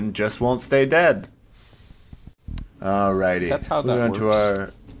infatuation just won't stay dead. Alrighty. That's how that works. Moving on to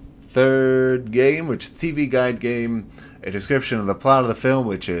our third game, which is TV Guide game. A description of the plot of the film,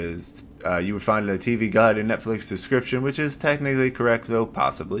 which is you would find in a TV Guide and Netflix description, which is technically correct, though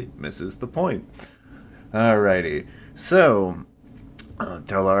possibly misses the point. Alrighty. So,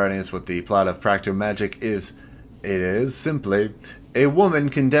 tell our audience what the plot of Practical Magic is. It is simply, a woman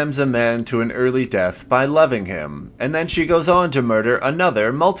condemns a man to an early death by loving him, and then she goes on to murder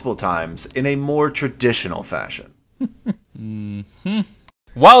another multiple times in a more traditional fashion.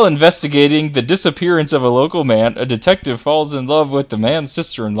 While investigating the disappearance of a local man, a detective falls in love with the man's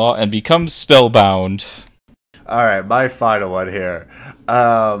sister-in-law and becomes spellbound. Alright, my final one here.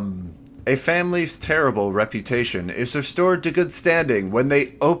 A family's terrible reputation is restored to good standing when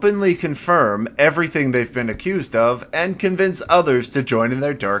they openly confirm everything they've been accused of and convince others to join in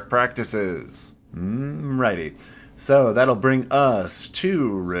their dark practices. Righty. So that'll bring us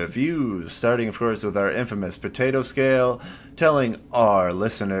to reviews, starting of course with our infamous potato scale, telling our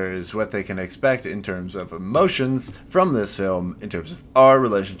listeners what they can expect in terms of emotions from this film in terms of our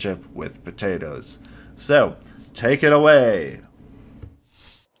relationship with potatoes. So, take it away.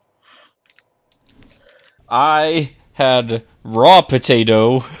 I had raw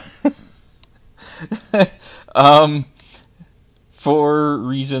potato. For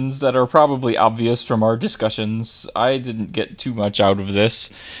reasons that are probably obvious from our discussions. I didn't get too much out of this.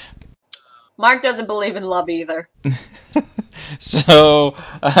 Mark doesn't believe in love either. So,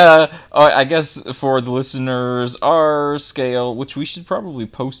 I guess for the listeners, our scale, which we should probably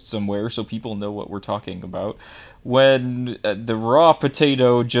post somewhere so people know what we're talking about, when the raw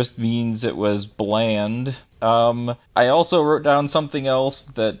potato just means it was bland. I also wrote down something else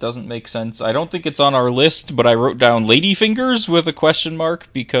that doesn't make sense. I don't think it's on our list, but I wrote down ladyfingers with a question mark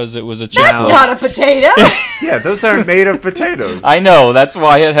because it was a chick flick. That's not a potato! Yeah, those aren't made of potatoes. I know, that's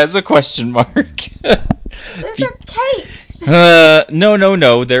why it has a question mark. Those are cakes!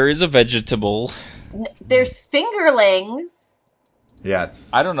 No, there is a vegetable. There's fingerlings. Yes.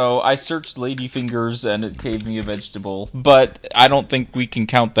 I don't know, I searched ladyfingers and it gave me a vegetable, but I don't think we can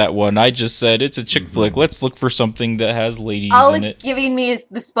count that one. I just said it's a chick flick, let's look for something that has ladies in it. All it's giving me is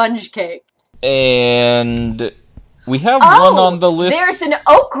the sponge cake. And we have one on the list. There's an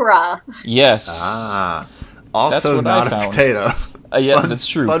okra! Yes. Also not a potato. Yeah, that's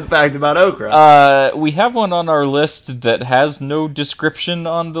true. Fun fact about okra. We have one on our list that has no description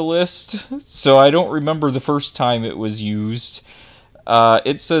on the list, so I don't remember the first time it was used.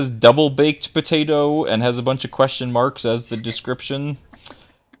 It says double-baked potato and has a bunch of question marks as the description.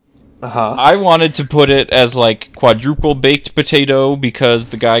 I wanted to put it as, like, quadruple-baked potato because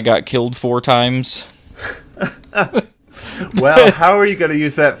the guy got killed 4 times. Well, how are you going to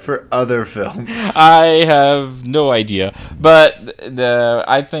use that for other films? I have no idea. But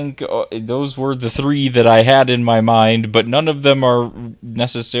I think those were the three that I had in my mind, but none of them are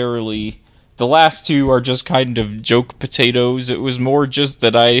necessarily... The last two are just kind of joke potatoes. It was more just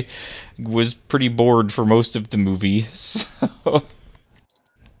that I was pretty bored for most of the movie. So.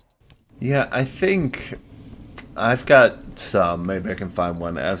 Yeah, I think I've got some. Maybe I can find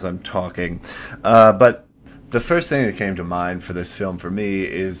one as I'm talking. But the first thing that came to mind for this film for me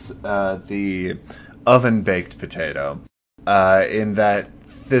is the oven-baked potato. In that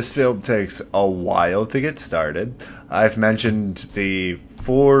this film takes a while to get started. I've mentioned the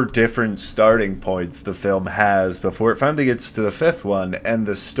 4 different starting points the film has before it finally gets to the 5th one, and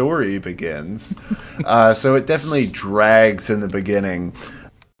the story begins. So it definitely drags in the beginning.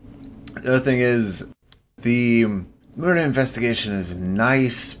 The other thing is, the murder investigation is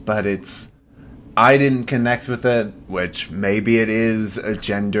nice, but I didn't connect with it, which maybe it is a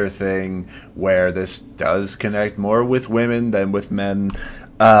gender thing where this does connect more with women than with men.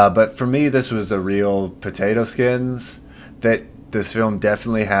 But for me, this was a real potato skins. That this film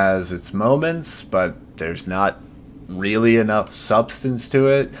definitely has its moments, but there's not really enough substance to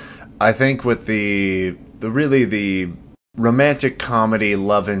it. I think with the romantic comedy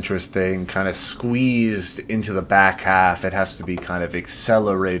love interest thing kind of squeezed into the back half, it has to be kind of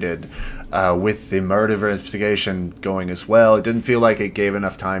accelerated with the murder investigation going as well. It didn't feel like it gave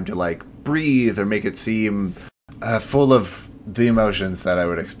enough time to like breathe or make it seem full of the emotions that I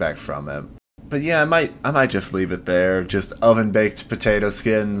would expect from it. But yeah, I might just leave it there. Just oven-baked potato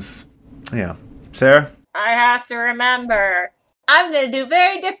skins. Yeah. Sarah? I have to remember. I'm going to do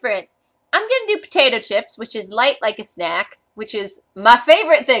very different. I'm going to do potato chips, which is light like a snack, which is my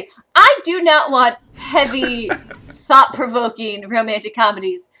favorite thing. I do not want heavy, thought-provoking romantic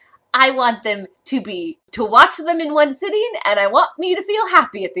comedies. I want them to watch them in one sitting, and I want me to feel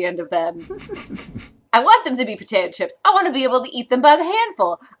happy at the end of them. I want them to be potato chips. I want to be able to eat them by the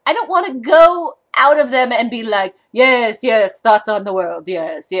handful. I don't want to go out of them and be like, yes, thoughts on the world.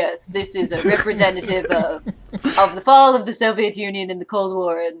 Yes, this is a representative of the fall of the Soviet Union and the Cold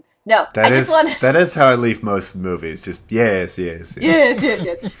War. And no, that is how I leave most movies. Just yes. Yes.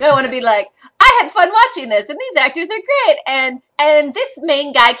 I want to be like, I had fun watching this, and these actors are great, and this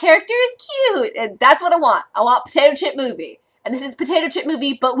main guy character is cute, and that's what I want. I want potato chip movie. And this is potato chip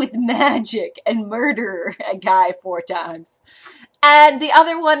movie, but with magic and murder a guy 4 times. And the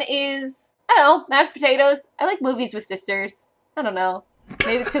other one is, I don't know, mashed potatoes. I like movies with sisters. I don't know.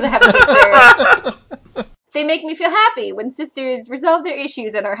 Maybe it's because I have a sister. They make me feel happy when sisters resolve their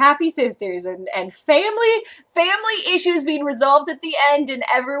issues and are happy sisters, and family issues being resolved at the end, and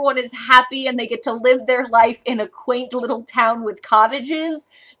everyone is happy and they get to live their life in a quaint little town with cottages.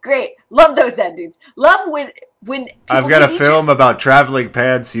 Great. Love those endings. Love when I've got a film about traveling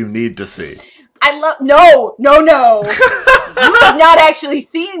pants you need to see. No. You have not actually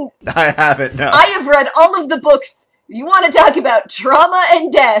seen. I haven't, no. I have read all of the books. You want to talk about trauma and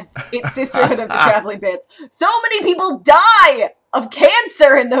death? It's Sisterhood of the Traveling Pants. So many people die of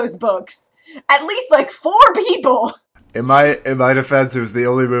cancer in those books. At least like 4 people. In my defense, it was the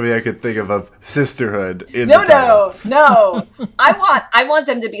only movie I could think of sisterhood in the title. No. I want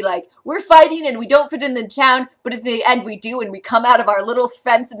them to be like, we're fighting and we don't fit in the town, but at the end we do, and we come out of our little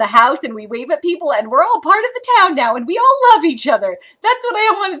fence in the house and we wave at people, and we're all part of the town now, and we all love each other. That's what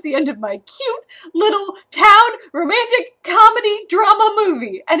I want at the end of my cute little town romantic comedy drama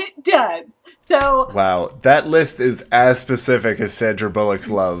movie, and it does. So wow, that list is as specific as Sandra Bullock's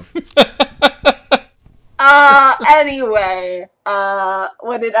love. Anyway,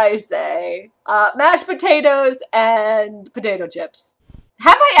 what did I say? Mashed potatoes and potato chips.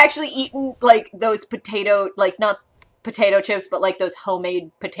 Have I actually eaten, like, those not potato chips, but, like, those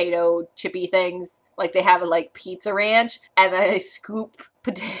homemade potato chippy things? Like, they have a, like, Pizza Ranch, and then they scoop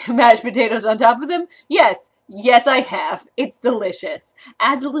mashed potatoes on top of them? Yes, I have. It's delicious.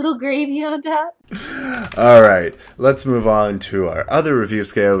 Add a little gravy on top. All right, let's move on to our other review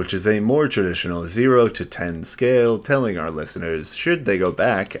scale, which is a more traditional 0 to 10 scale, telling our listeners should they go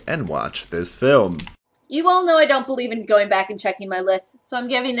back and watch this film. You all know I don't believe in going back and checking my list, so I'm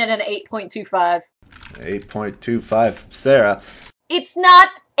giving it an 8.25. 8.25. Sarah? It's not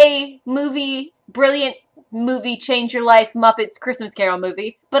a brilliant movie, change your life, Muppets Christmas Carol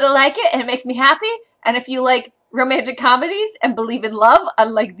movie, but I like it and it makes me happy. And if you like romantic comedies and believe in love,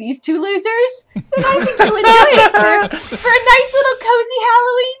 unlike these 2 losers, then I think you'll enjoy it for a nice little cozy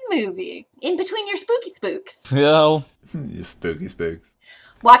Halloween movie. In between your spooky spooks. Yeah. You spooky spooks.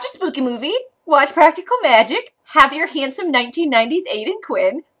 Watch a spooky movie, watch practical magic, have your handsome 1990s Aidan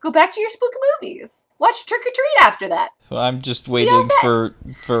Quinn go back to your spooky movies. Watch Trick or Treat after that. Well, I'm just waiting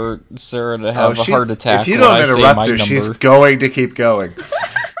for Sarah to have a heart attack. If you don't interrupt her, she's going to keep going.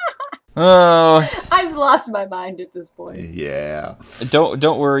 Oh, I've lost my mind at this point. Yeah.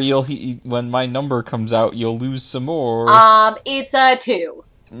 Don't worry. When my number comes out, you'll lose some more. It's a 2.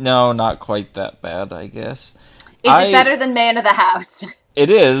 No, not quite that bad, I guess. Is it better than Man of the House? It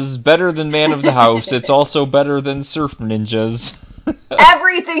is better than Man of the House. It's also better than Surf Ninjas.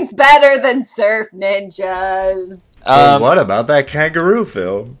 Everything's better than Surf Ninjas. What about that kangaroo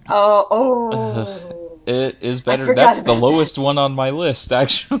film? It is better. That's the lowest one on my list,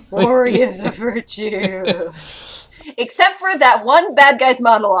 actually. Warriors of Virtue. Except for that one bad guy's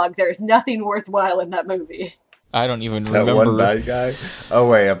monologue, there's nothing worthwhile in that movie. I don't even remember. That one bad guy? Oh,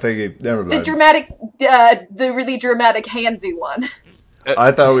 wait, I'm thinking... Never mind. The really dramatic handsy one.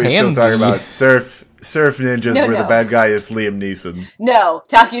 I thought we were still talking about Surf Ninjas where the bad guy is Liam Neeson. No,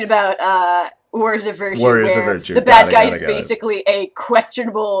 talking about Warriors of Virtue, where the bad guy is basically a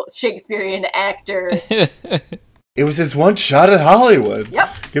questionable Shakespearean actor. It was his one shot at Hollywood.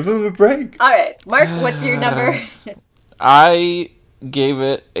 Yep. Give him a break. All right, Mark, what's your number? I gave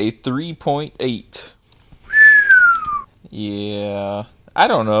it a 3.8. Yeah, I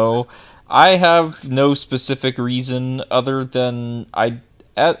don't know. I have no specific reason other than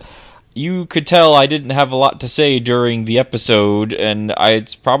you could tell I didn't have a lot to say during the episode, and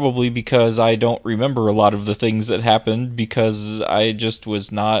it's probably because I don't remember a lot of the things that happened because I just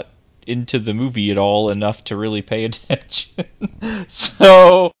was not into the movie at all enough to really pay attention.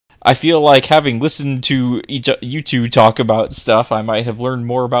 So I feel like having listened to you two talk about stuff, I might have learned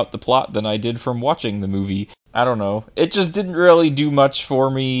more about the plot than I did from watching the movie. I don't know. It just didn't really do much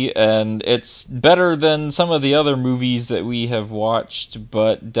for me, and it's better than some of the other movies that we have watched,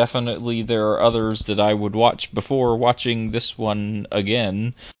 but definitely there are others that I would watch before watching this one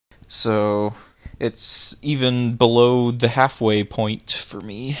again. So it's even below the halfway point for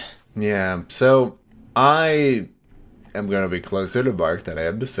me. Yeah, so I am going to be closer to Mark than I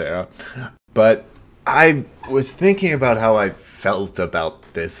am to Sarah, but I was thinking about how I felt about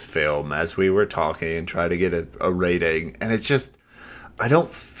this film as we were talking and trying to get a rating, and it's just, I don't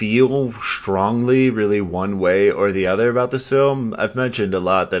feel strongly really one way or the other about this film. I've mentioned a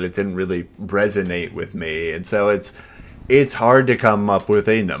lot that it didn't really resonate with me, and so it's hard to come up with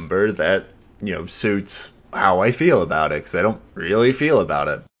a number that, suits how I feel about it, because I don't really feel about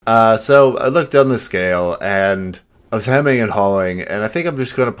it. So I looked on the scale, and I was hemming and hawing, and I think I'm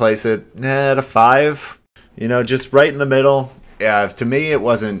just going to place it at a 5. Just right in the middle. Yeah, to me, it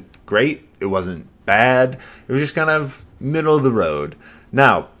wasn't great. It wasn't bad. It was just kind of middle of the road.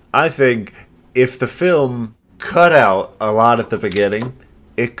 Now, I think if the film cut out a lot at the beginning,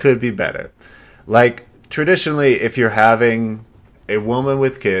 it could be better. Like, traditionally, if you're having a woman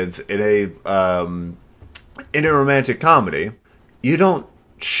with kids in a romantic comedy, you don't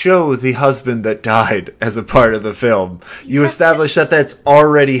show the husband that died as a part of the film. You establish that that's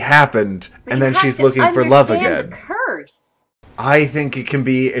already happened, and then she's looking for love again. The curse. I think it can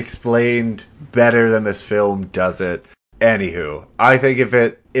be explained better than this film does it. Anywho, I think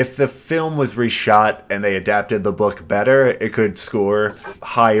if the film was reshot and they adapted the book better, it could score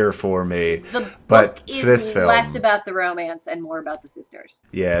higher for me. The book is less about the romance and more about the sisters.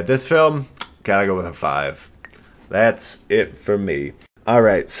 Yeah, this film, gotta go with a 5. That's it for me.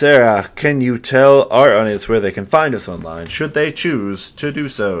 Alright, Sarah, can you tell our audience where they can find us online, should they choose to do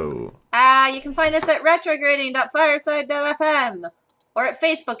so? You can find us at retrograding.fireside.fm or at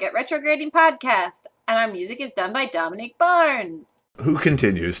Facebook at Retrograding Podcast, and our music is done by Dominic Barnes, who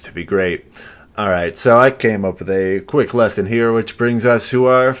continues to be great. Alright, so I came up with a quick lesson here, which brings us to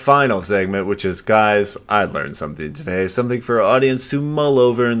our final segment, which is, guys, I learned something today, something for our audience to mull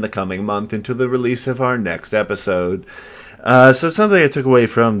over in the coming month until the release of our next episode. So something I took away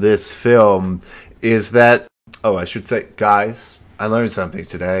from this film is that, I should say, guys, I learned something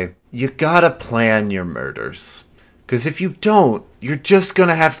today. You gotta plan your murders. Because if you don't, you're just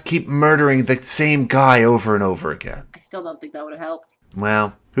gonna have to keep murdering the same guy over and over again. I still don't think that would have helped.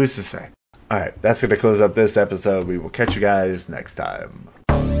 Well, who's to say? Alright, that's gonna close up this episode. We will catch you guys next time.